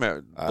 you've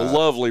met the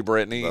lovely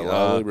Brittany.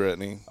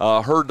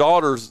 Her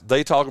daughters,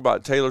 they talk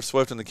about Taylor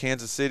Swift and the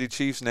Kansas City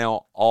Chiefs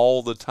now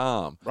all the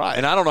time. Right.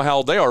 And I don't know how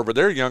old they are, but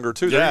they're younger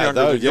too. They're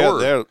younger than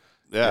yours.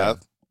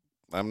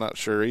 I'm not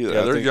sure either.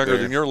 Yeah, they're younger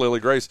than your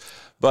Lily Grace.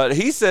 But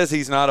he says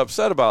he's not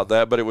upset about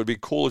that, but it would be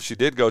cool if she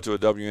did go to a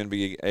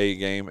WNBA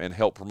game and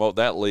help promote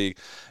that league,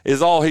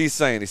 is all he's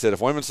saying. He said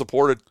if women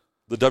supported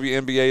the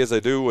WNBA as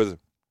they do with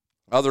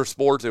other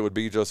sports, it would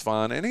be just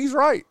fine. And he's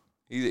right.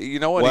 You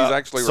know what? He's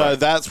actually right. So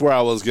that's where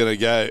I was going to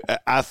go.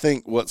 I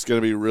think what's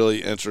going to be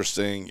really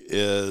interesting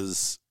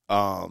is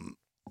the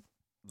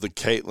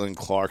Caitlin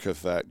Clark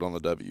effect on the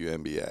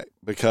WNBA,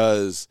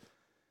 because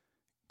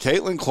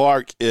Caitlin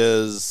Clark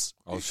is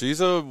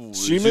she's a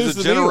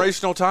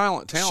generational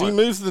talent. She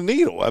moves the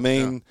needle.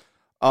 And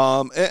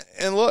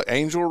look,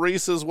 Angel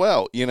Reese as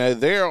well.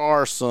 There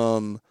are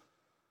some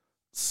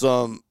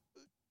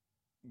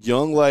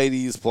young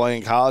ladies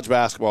playing college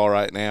basketball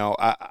right now.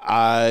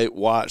 I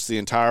watched the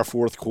entire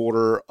fourth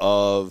quarter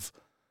of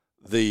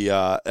the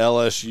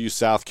LSU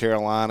South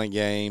Carolina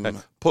game. Hey,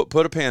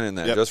 put a pin in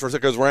that just for a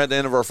second, because we're at the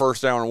end of our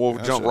first hour, and we'll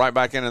jump right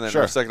back into that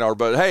in our second hour.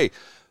 But, hey,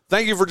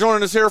 thank you for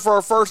joining us here for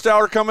our first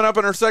hour. Coming up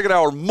in our second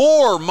hour,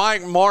 more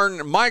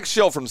Mike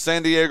Schill from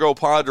San Diego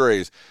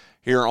Padres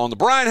here on the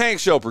Brian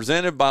Hanks Show,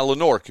 presented by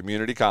Lenore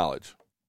Community College.